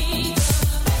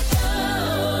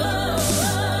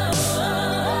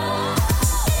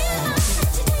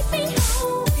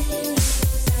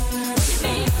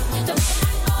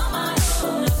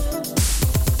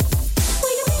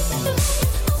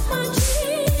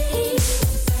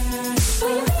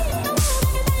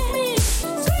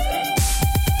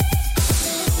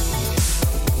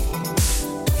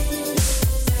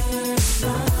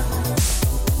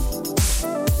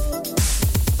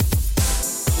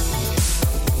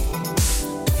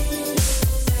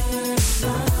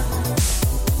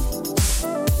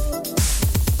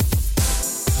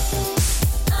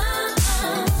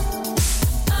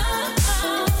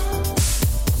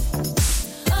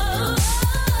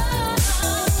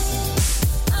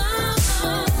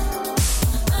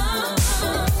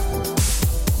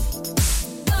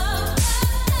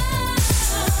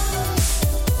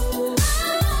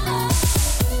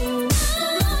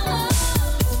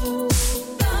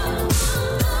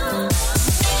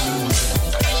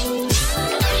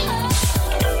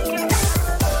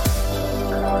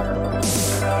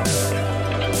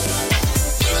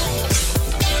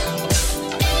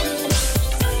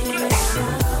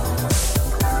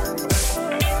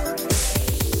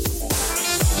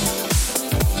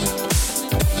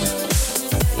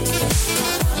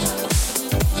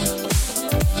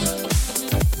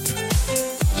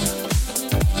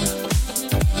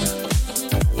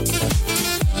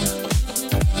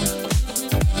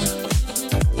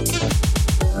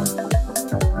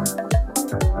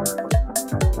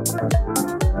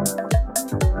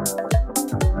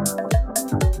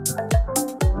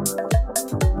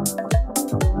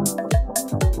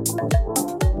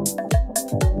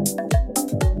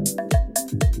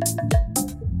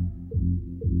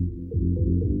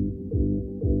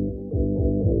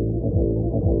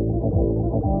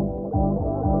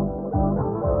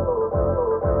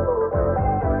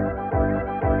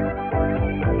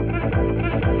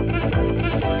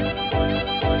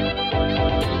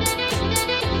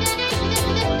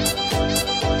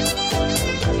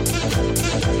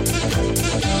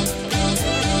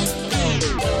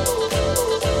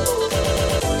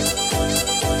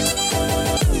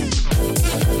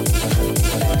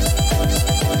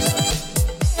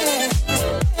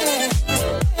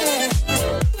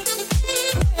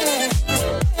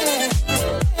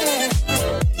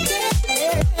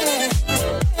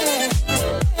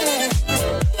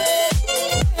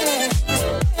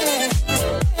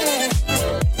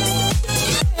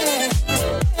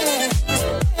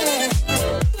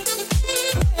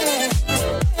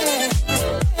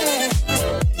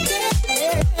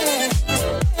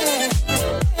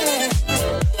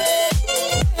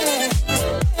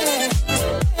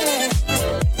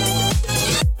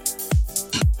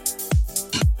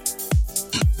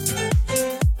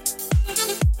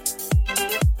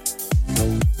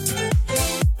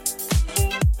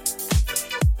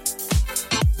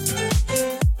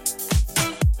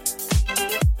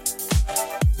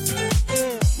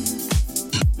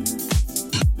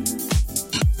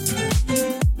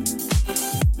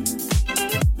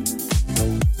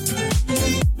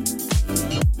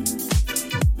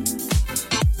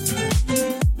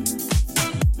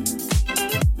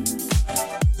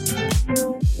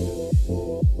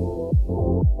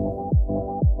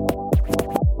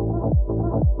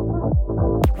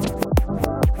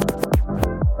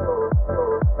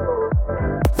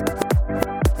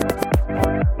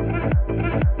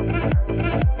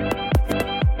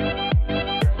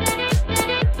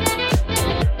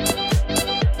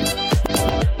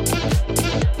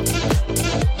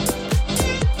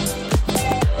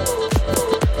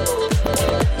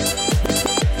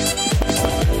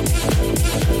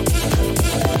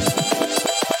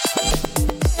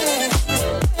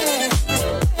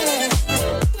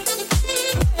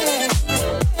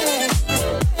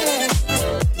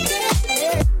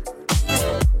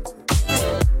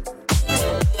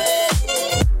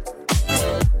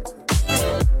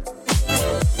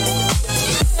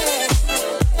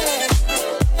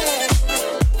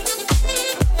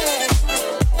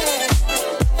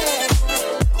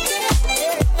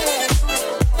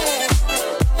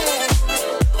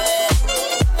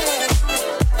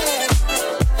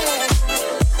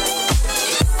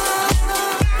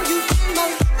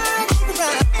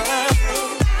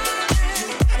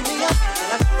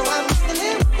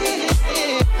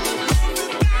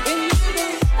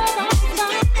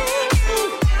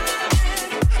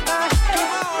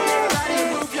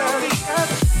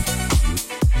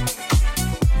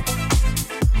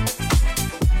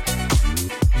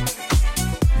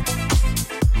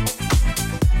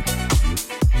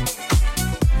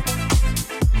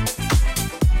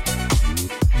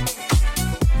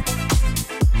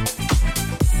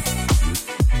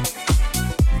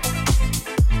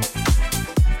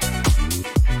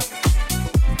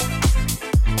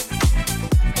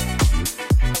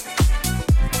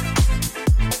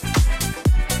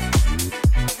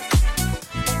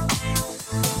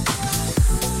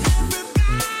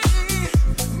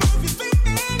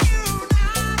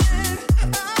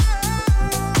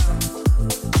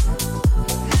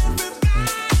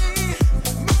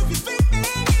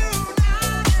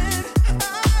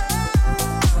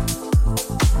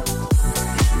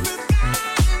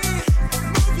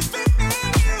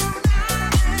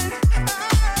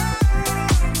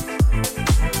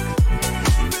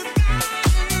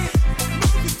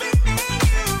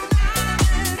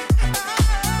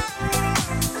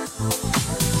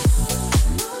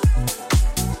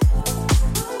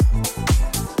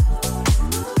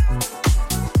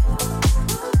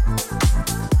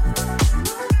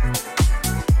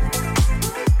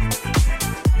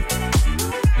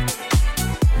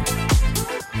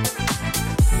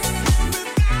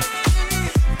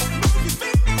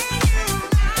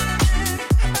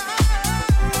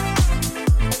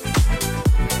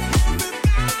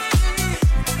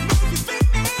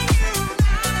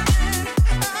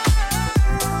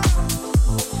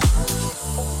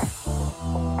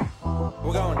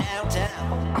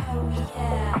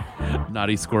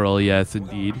 Naughty Squirrel, yes,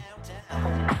 indeed.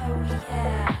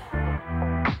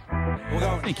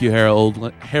 Thank you, Harold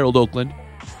Oakland.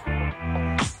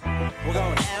 We're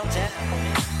going downtown.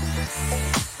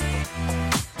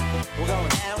 We're going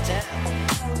downtown.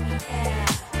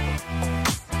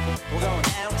 We're going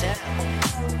downtown.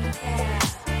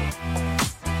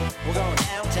 We're going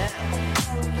downtown.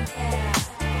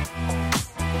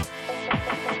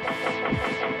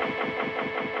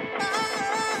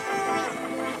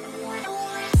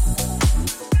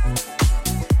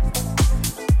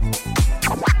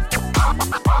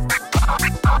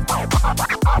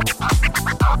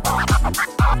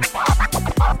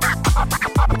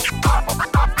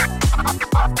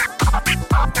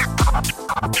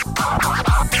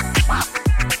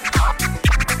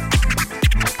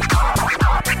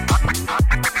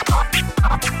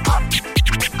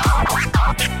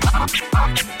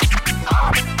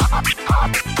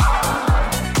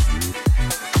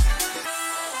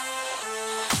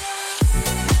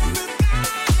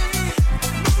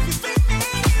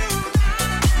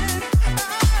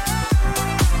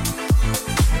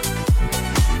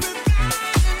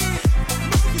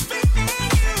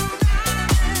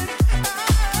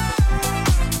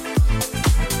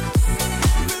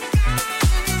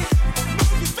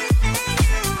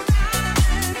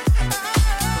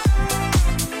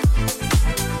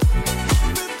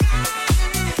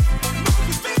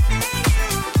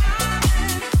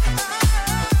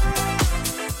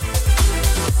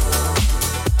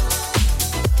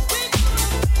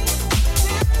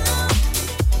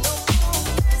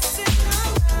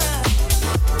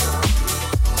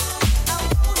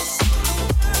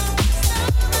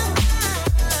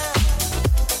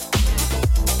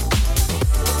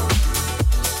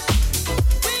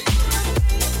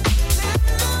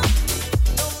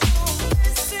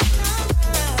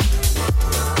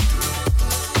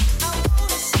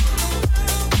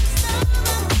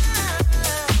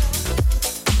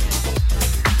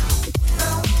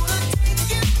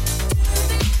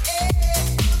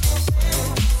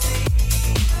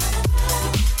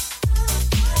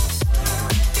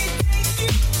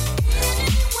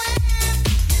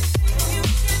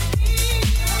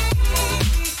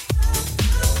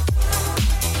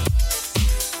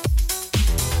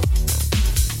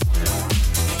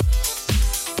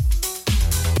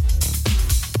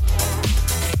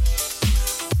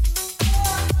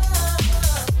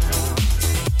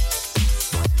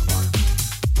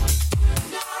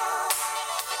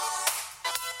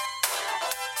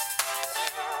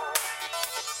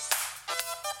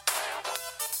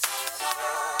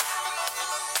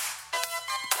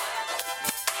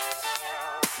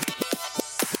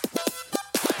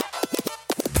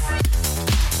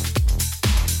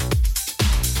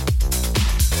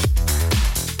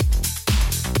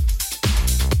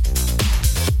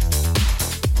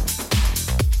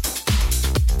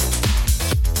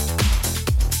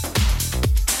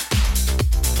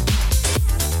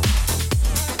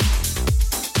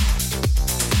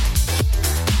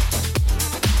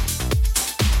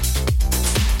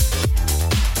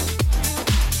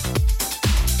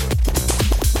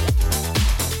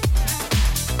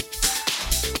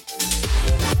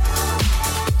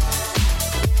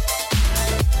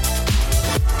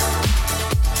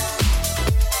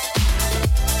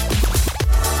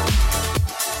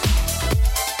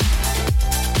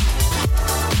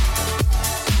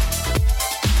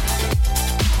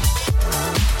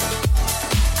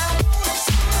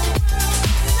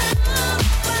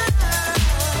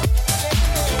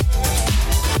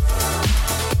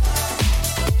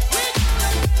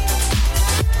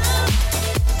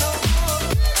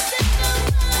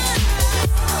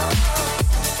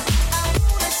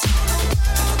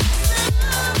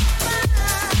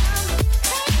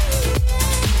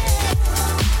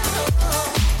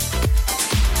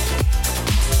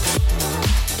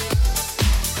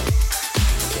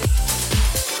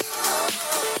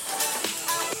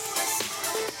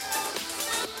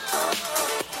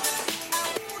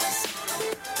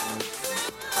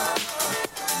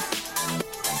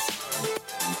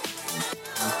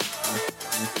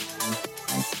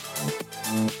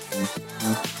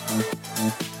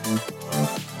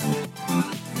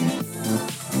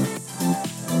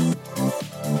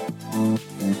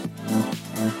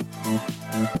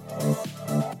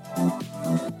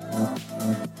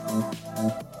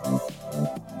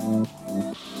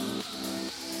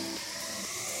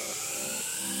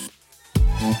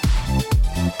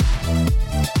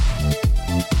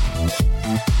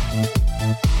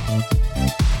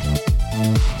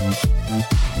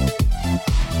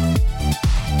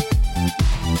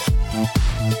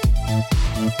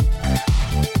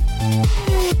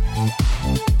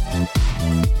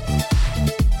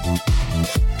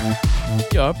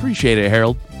 appreciate it,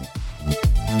 Harold.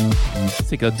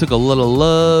 Took a little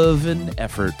love and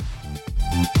effort.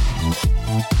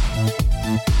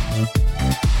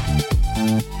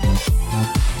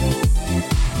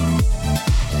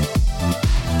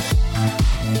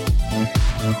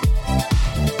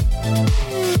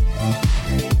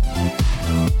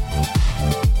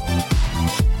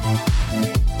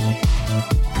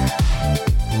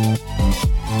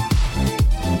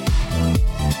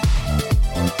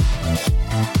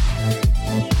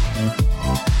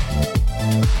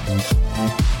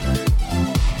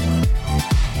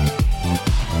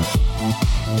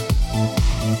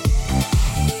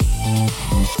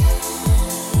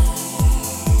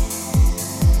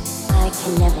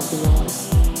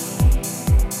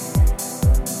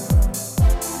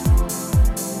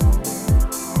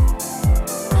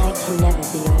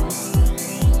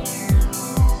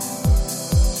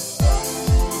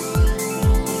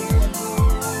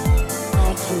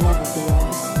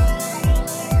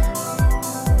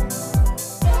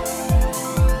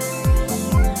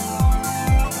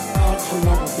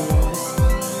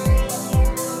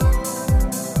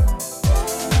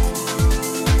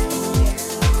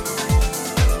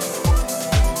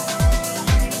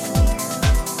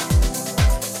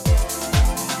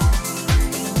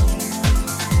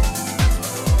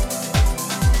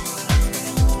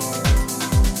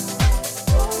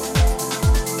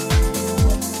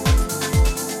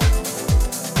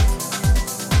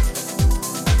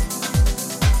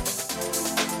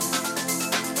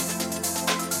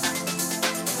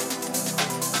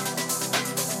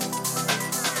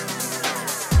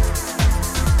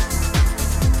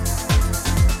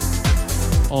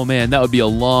 Oh man, that would be a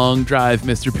long drive,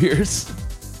 Mr. Pierce.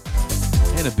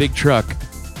 And a big truck.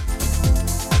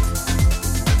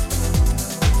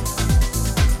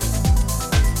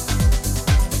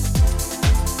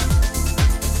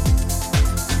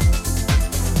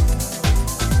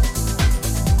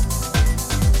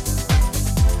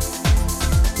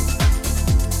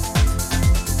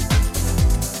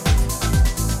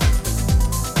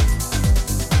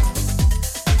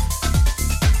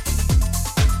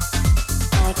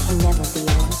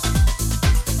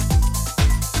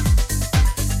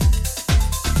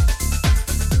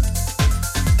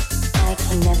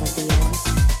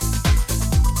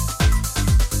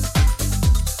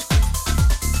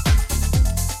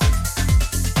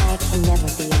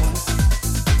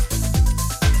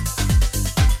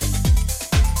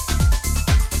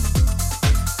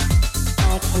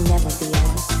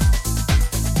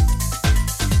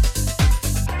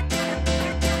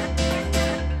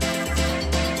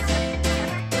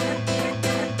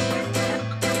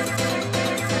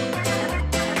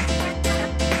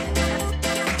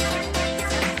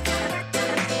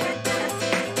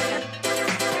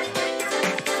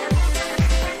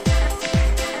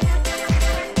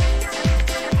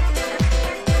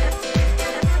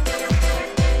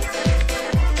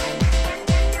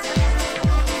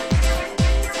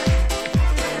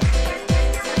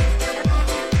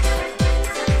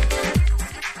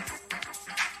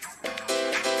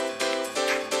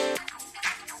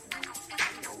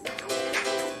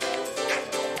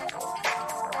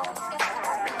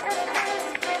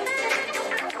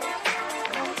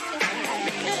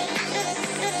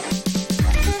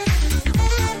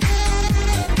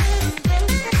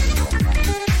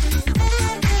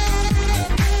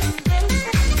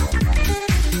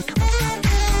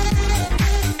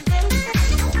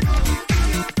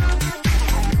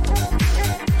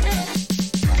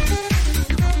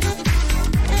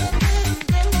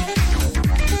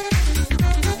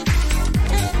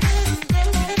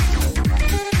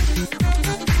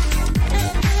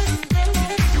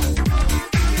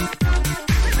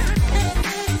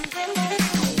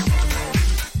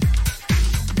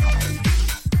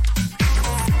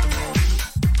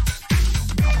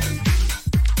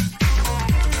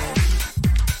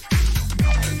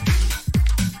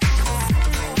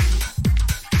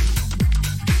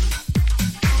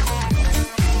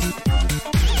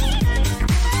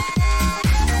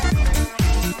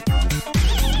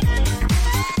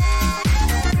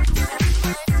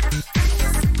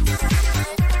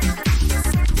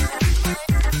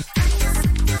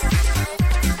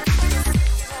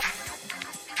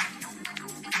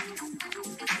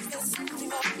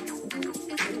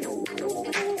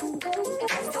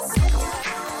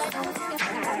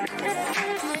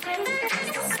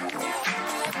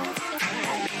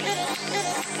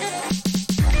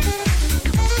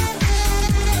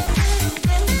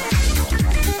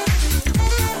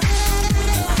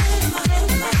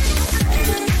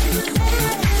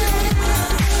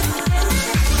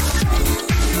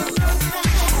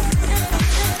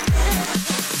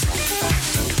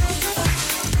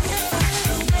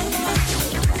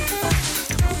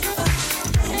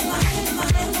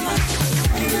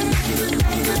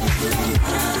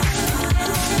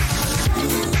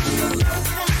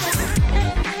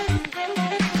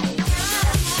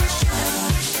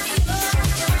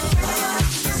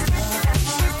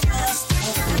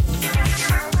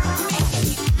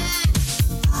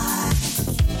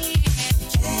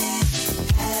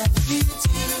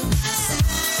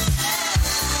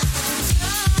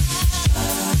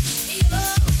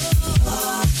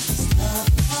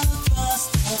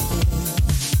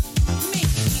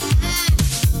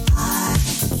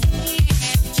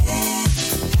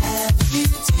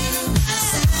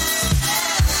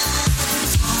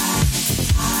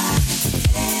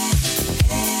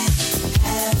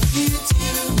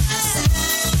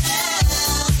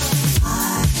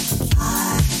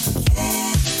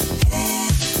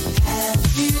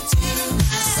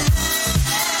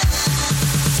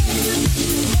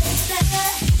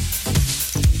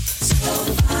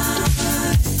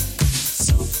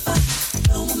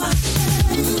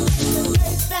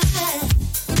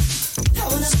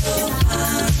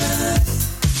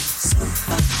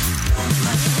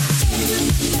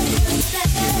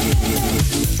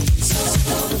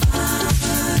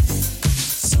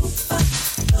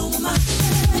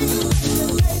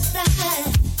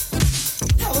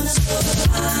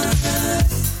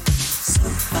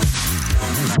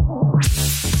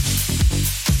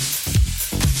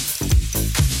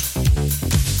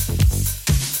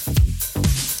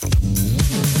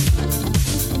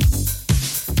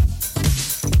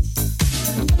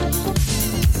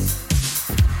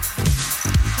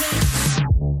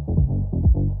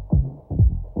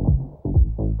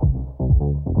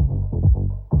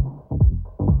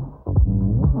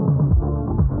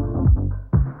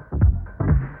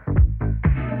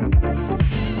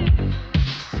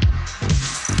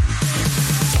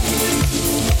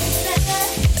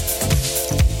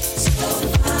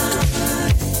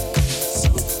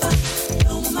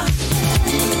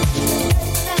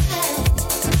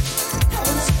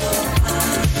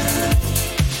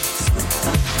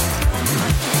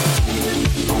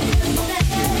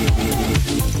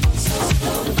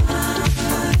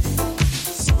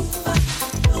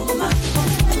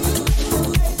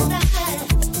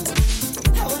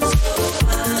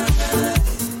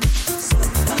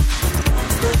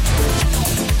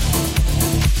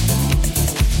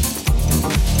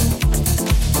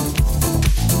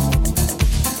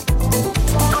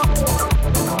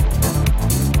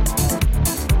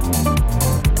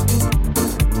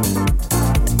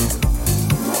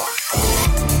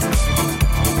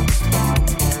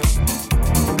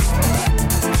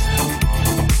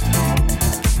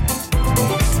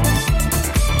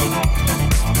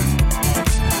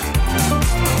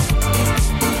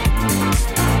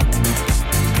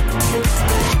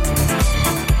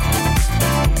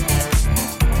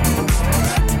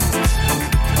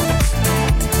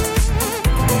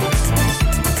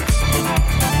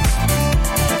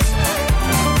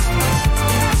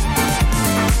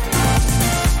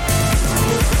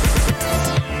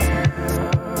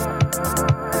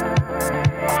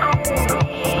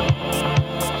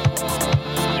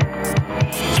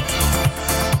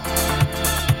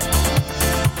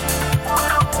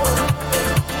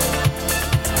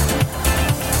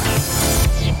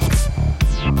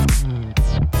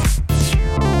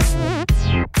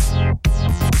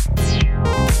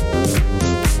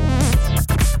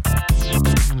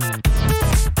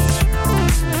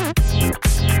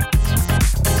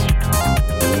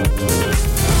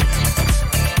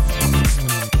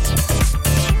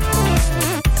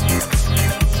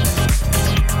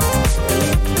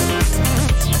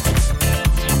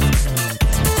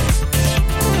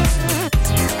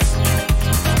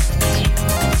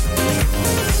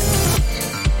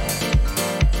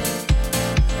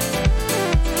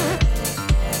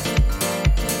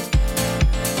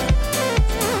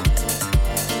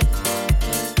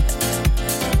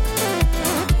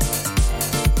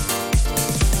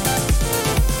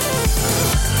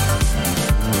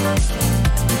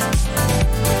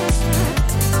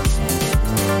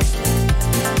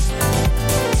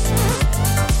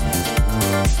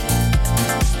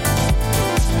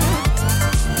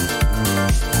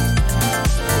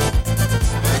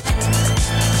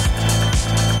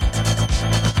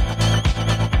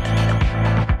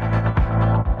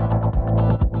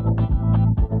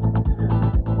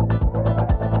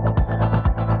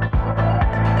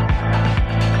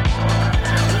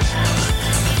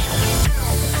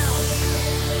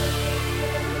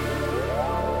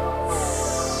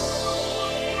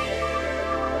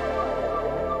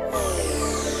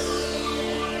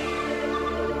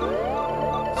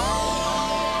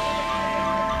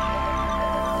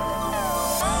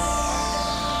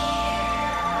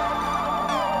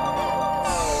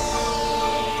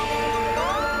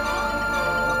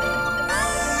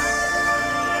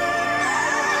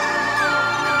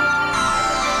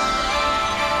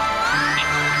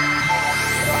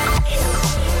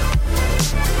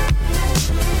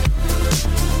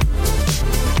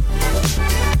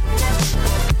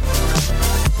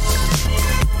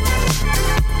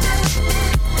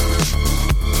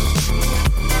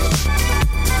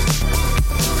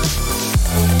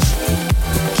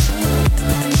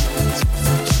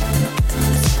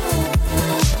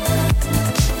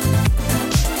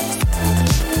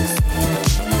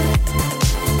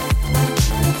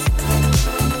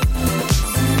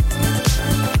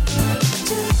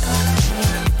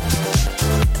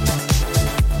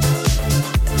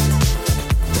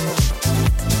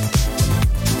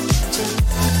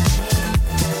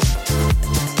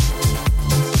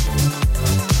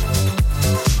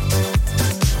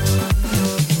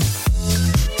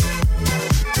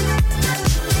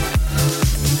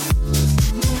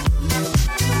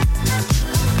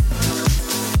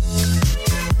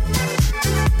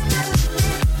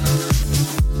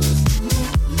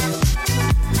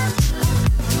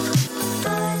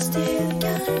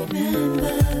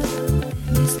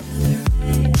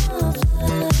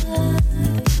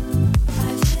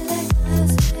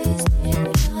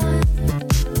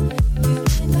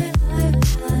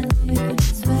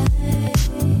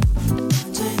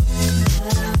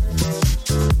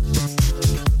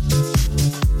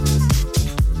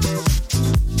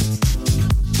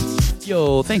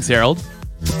 Oh, thanks, Harold.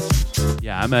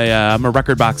 Yeah, I'm a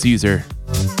record box user.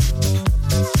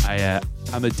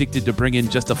 I'm addicted to bringing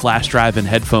just a flash drive and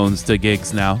headphones to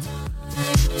gigs now.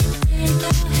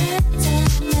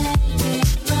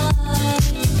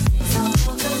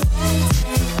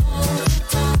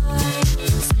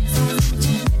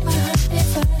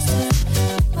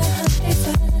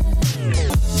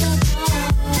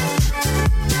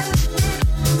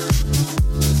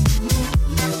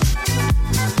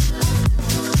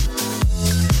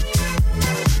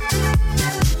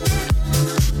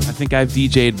 I think I've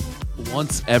DJ'd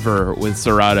once ever with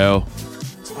Serato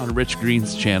on Rich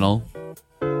Green's channel.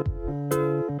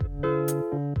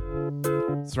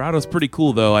 Serato's pretty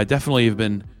cool, though. I definitely have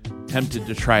been tempted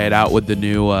to try it out with the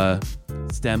new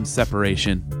stem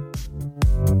separation.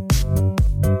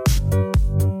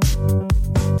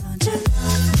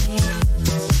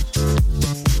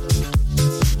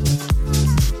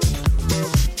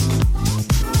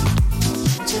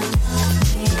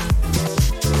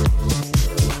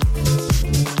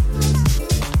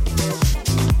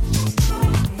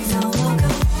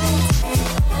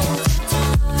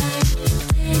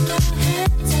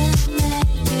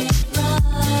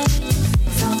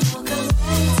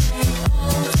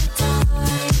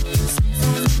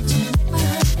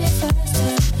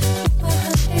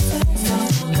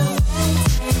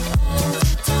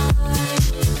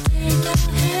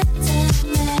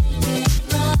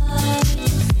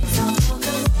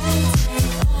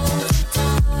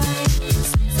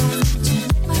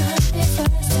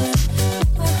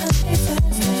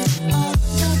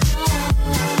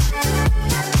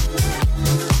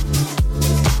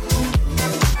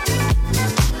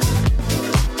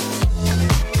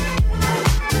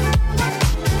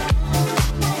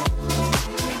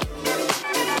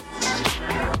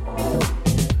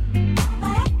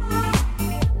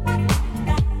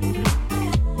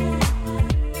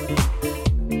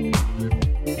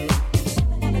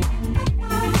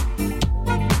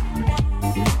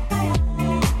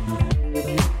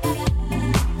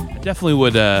 Definitely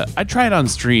would. I'd try it on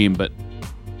stream, but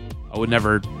I would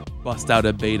never bust out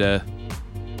a beta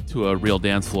to a real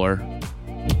dance floor.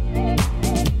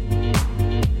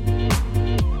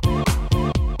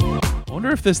 I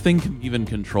wonder if this thing can even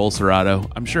control Serato.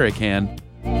 I'm sure it can.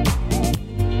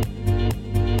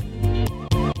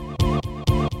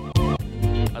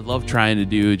 I'd love trying to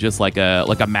do just like a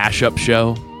mashup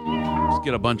show. Just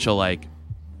get a bunch of like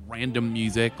random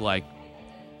music, like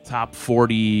top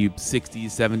 40, 60s,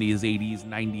 70s, 80s,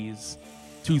 90s,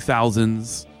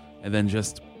 2000s, and then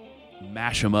just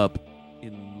mash them up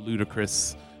in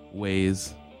ludicrous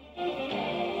ways.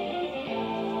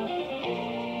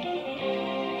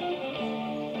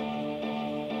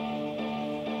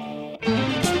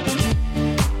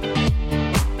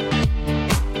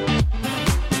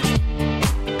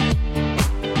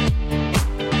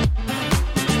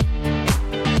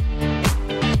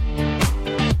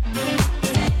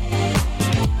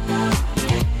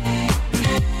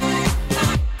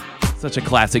 Such a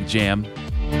classic jam.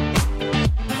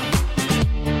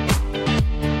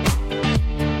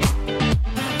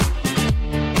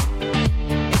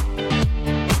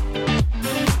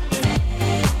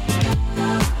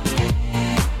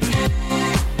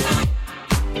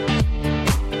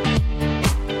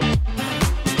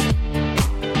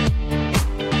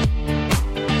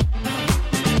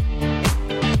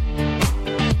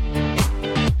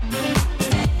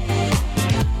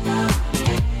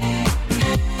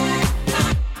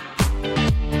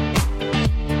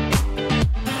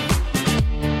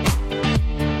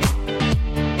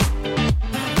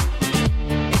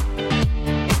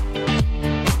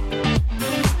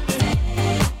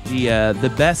 The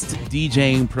best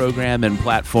DJing program and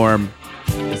platform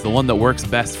is the one that works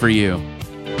best for you.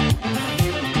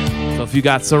 So if you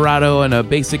got Serato and a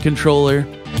basic controller,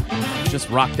 just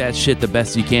rock that shit the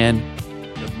best you can.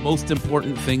 The most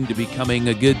important thing to becoming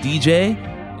a good DJ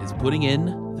is putting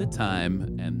in the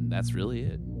time, and that's really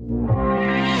it.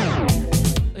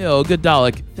 Yo, good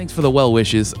Dalek. Thanks for the well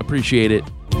wishes. Appreciate it.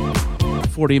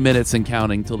 40 minutes and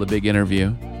counting till the big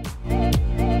interview.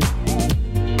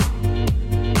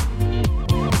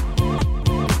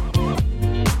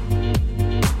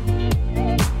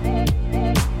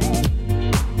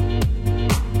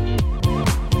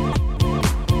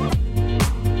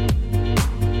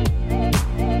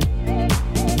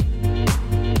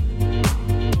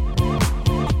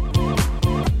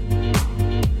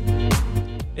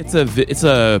 It's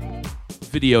a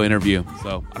video interview,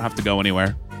 so I don't have to go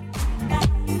anywhere.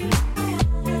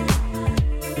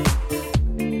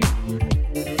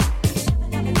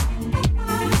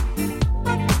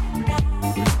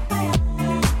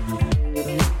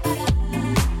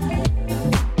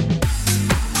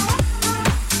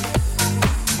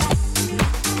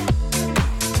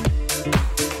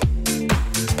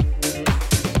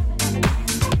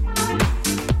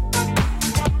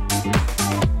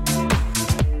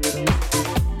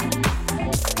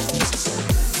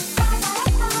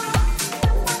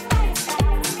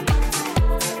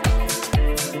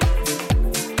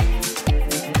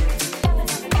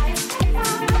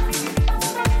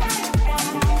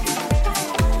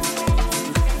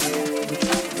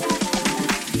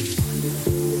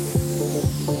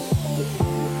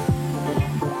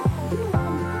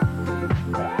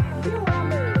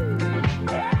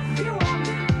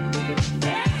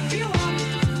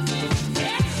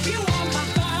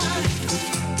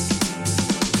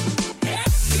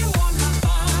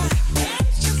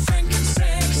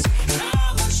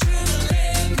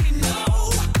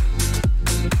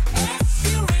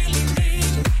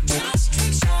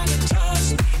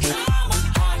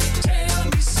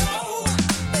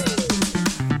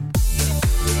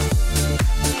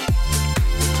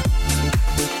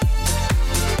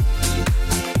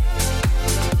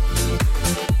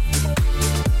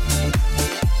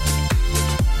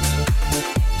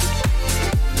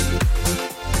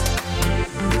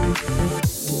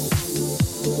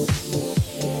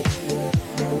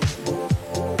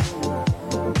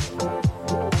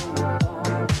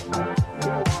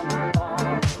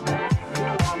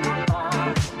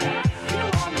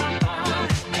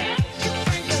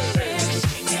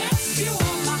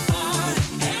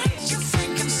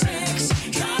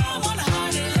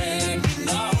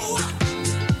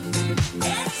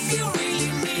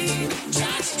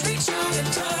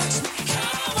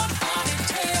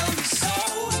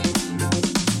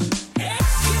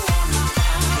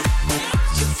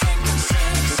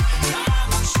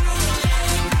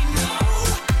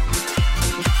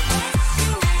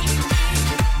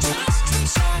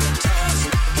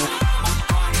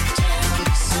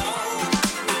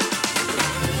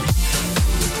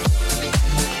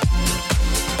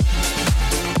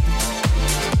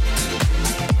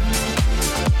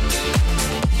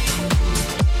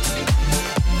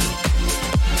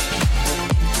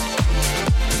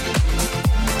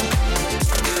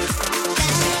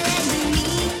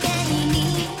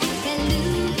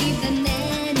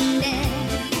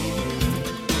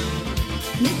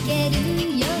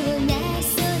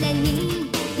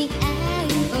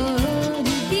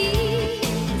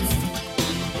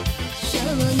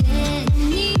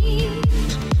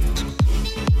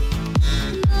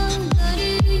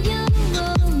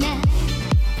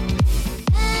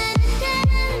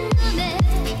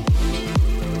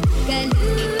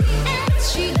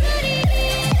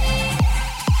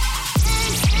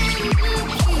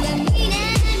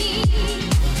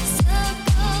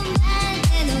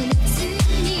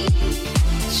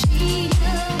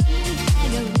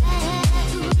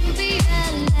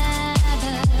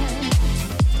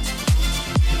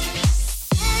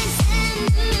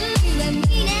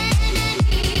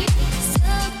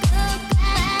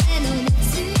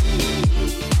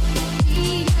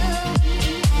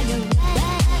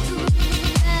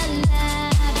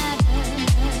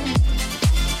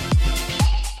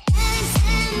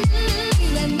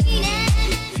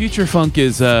 Future funk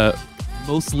is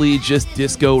mostly just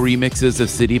disco remixes of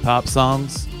city pop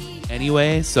songs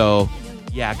anyway, so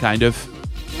yeah, kind of.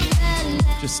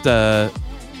 Just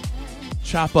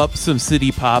chop up some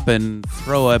city pop and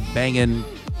throw a banging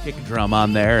kick drum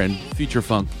on there and future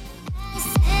funk.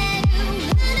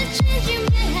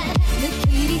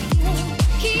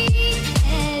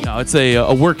 No, it's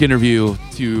a work interview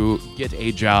to get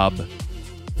a job.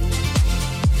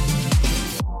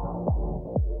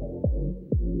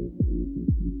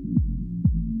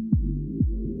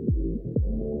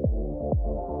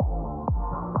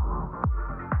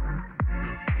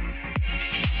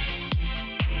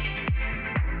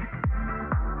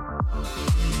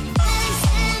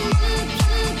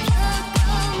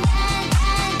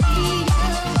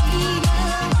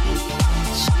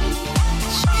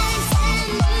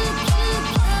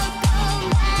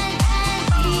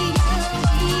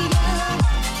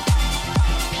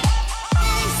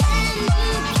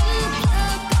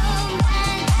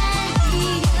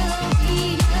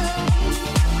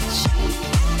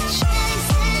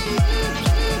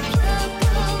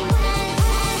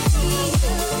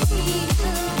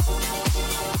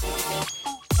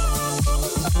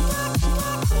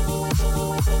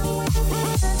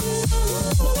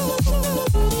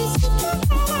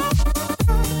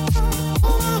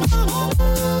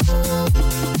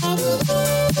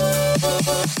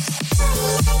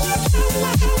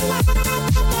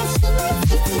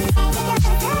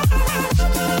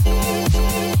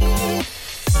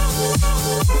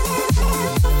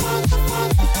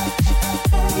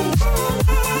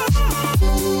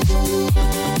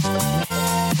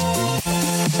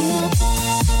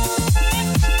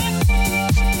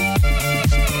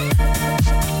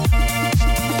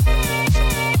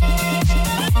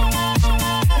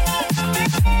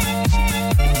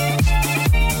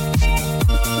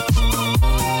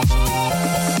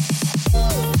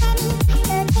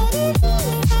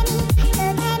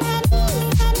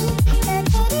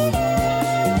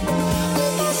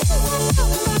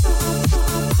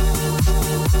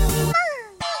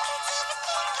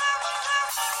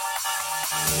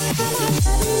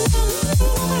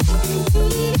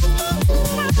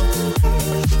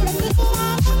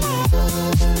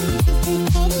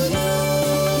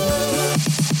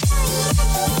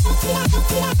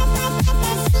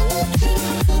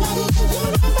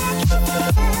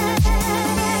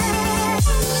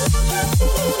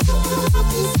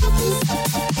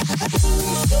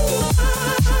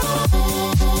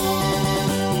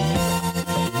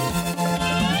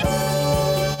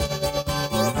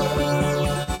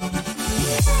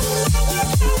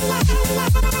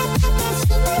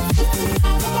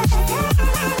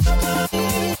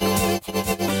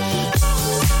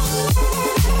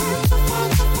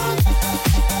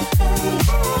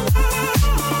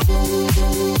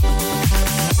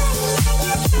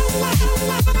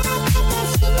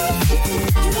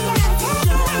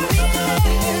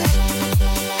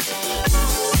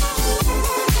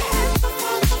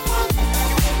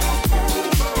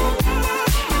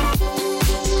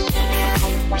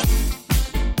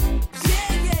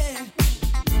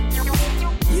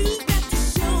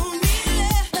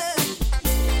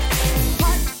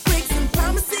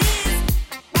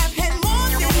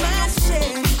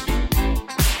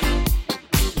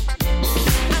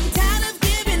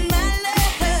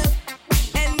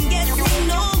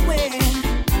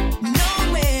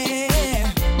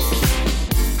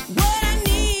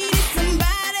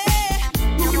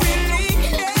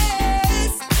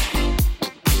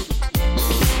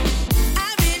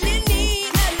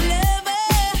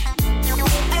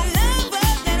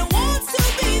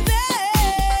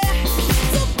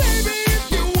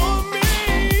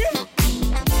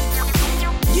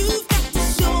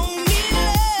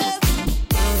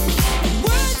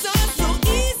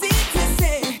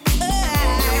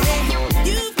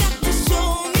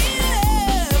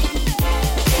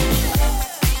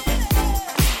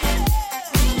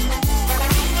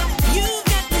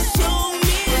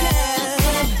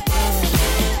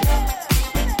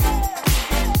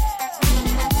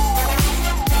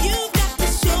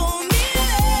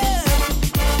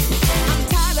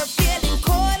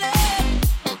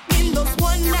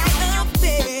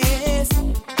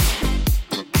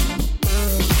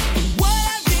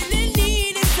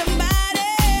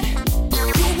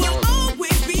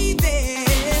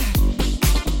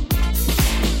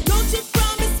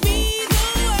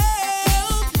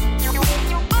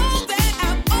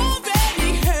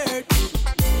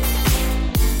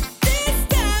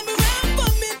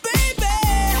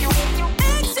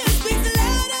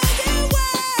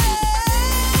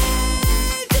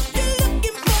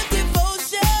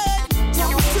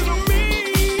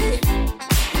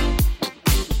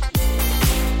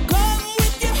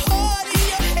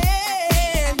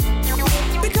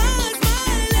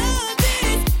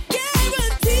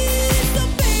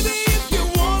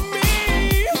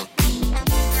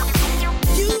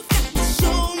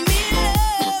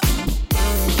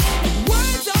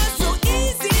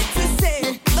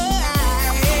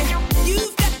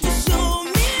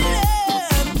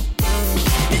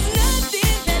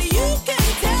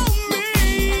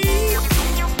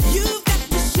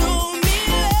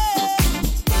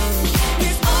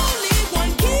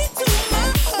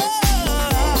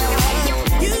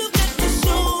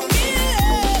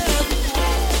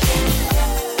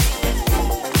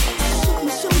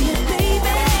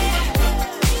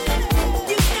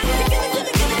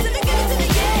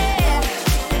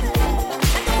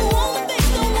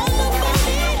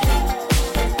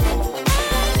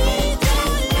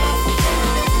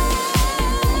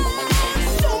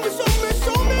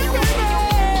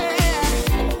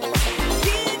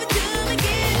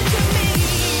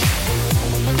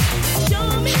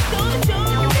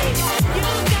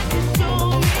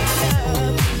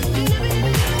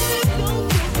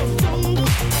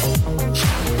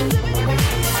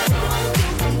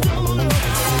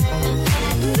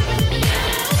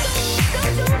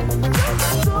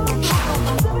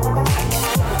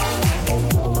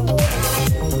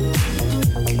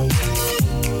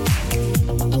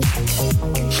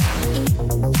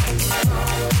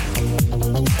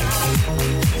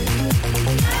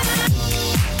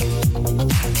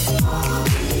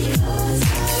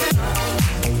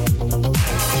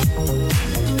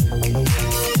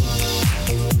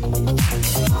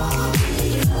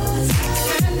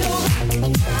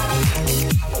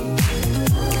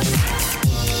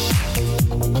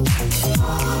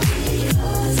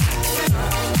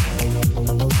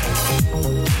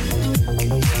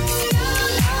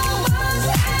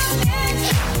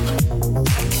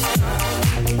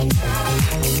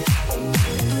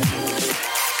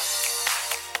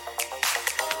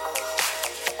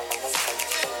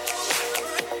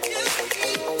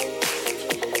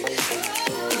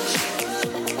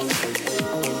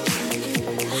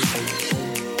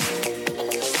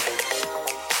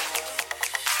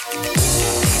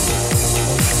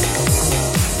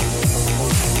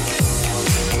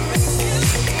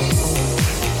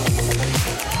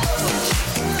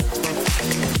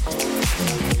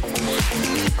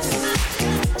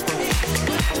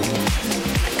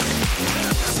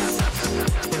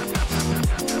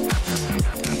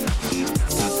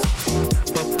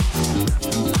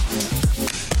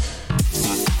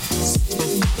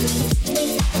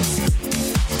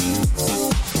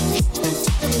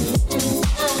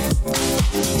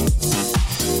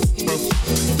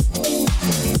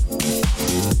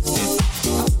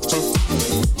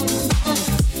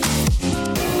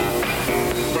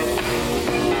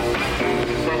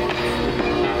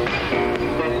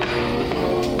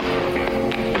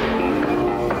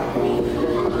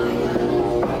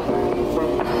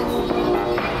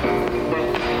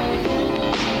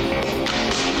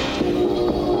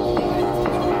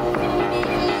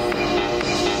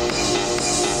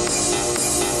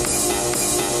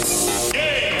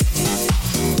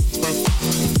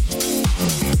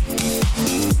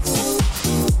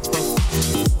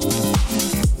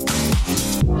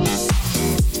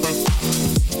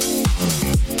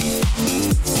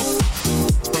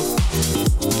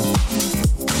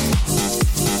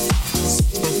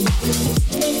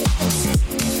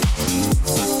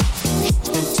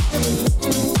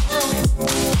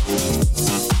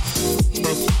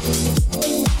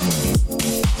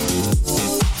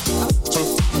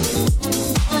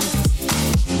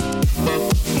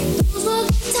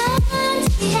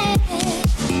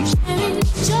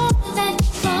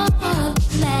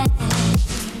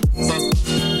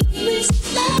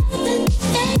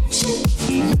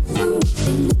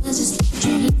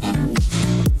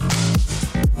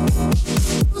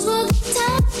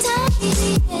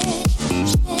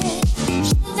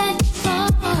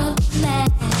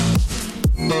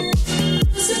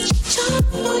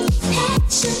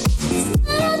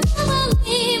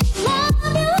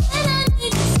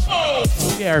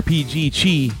 JRPG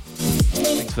Chi,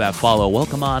 thanks for that follow.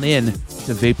 Welcome on in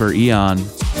to Vapor Eon.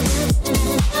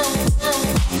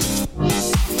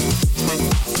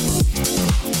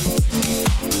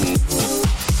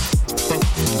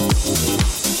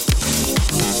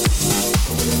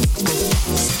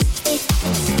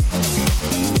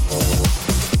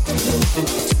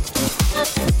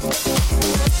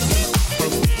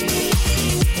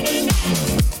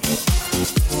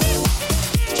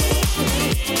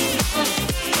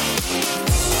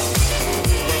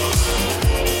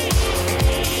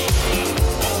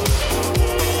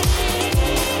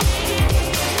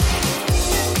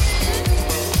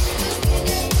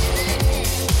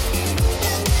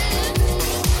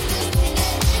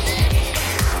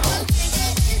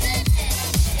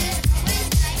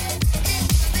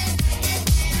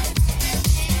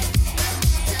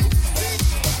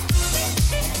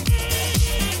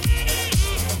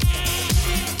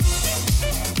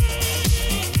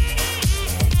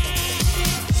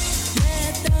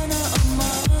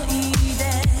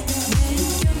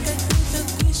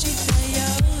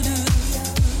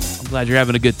 Glad you're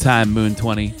having a good time, Moon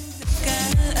 20. All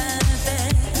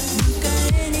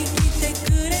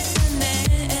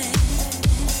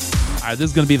right, this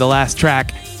is going to be the last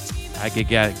track. I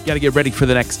got to get ready for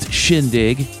the next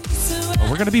shindig. But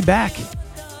we're going to be back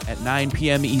at 9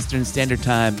 p.m. Eastern Standard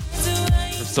Time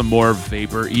for some more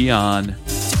Vapor Eon.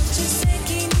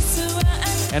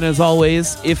 And as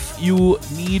always, if you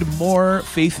need more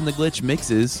Faith in the Glitch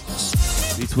mixes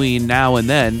between now and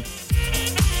then,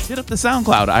 hit up the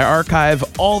SoundCloud. I archive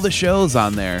all the shows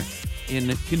on there in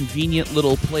convenient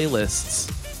little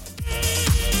playlists.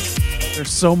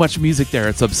 There's so much music there,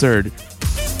 it's absurd.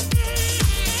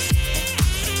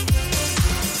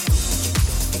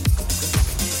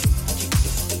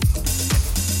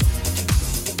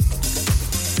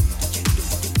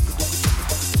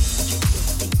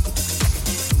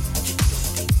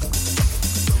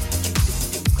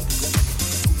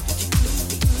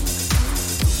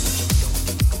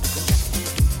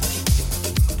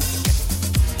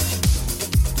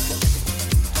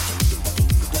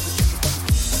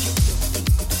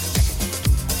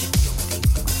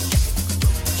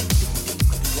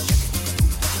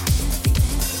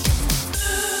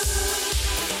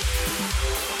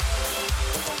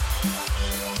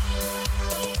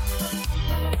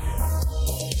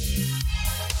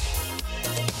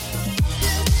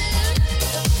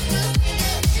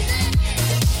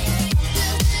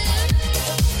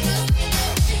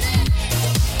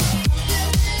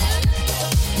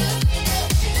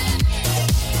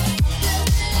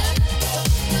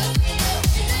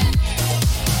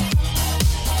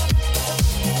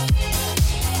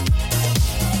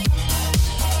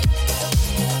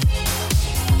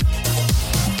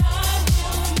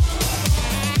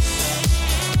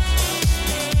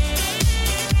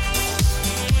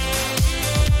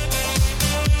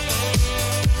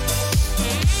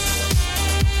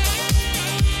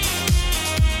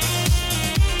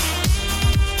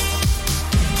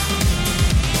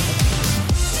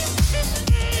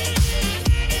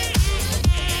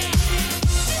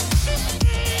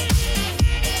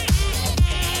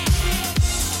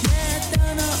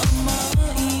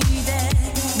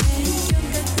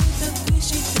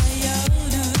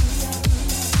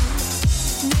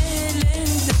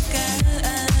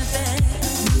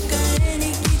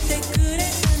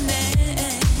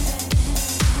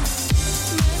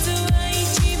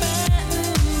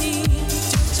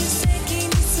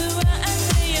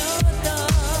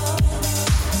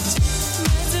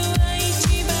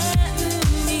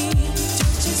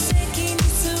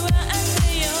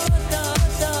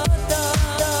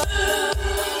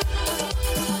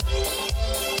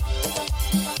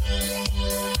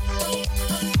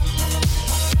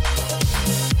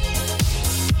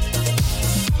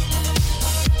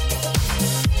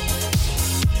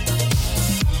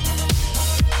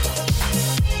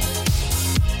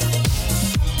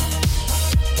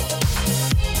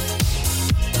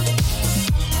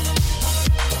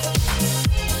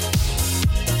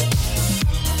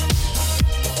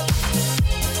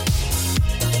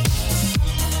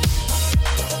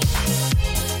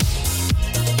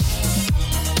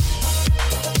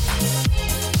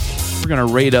 Going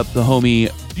to raid up the homie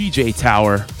DJ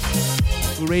Tower,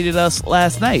 who raided us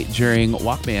last night during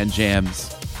Walkman Jams.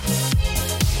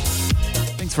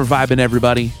 Thanks for vibing,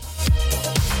 everybody.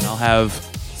 I'll have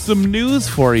some news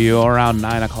for you around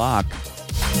 9 o'clock.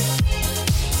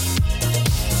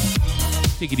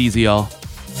 Take it easy, y'all.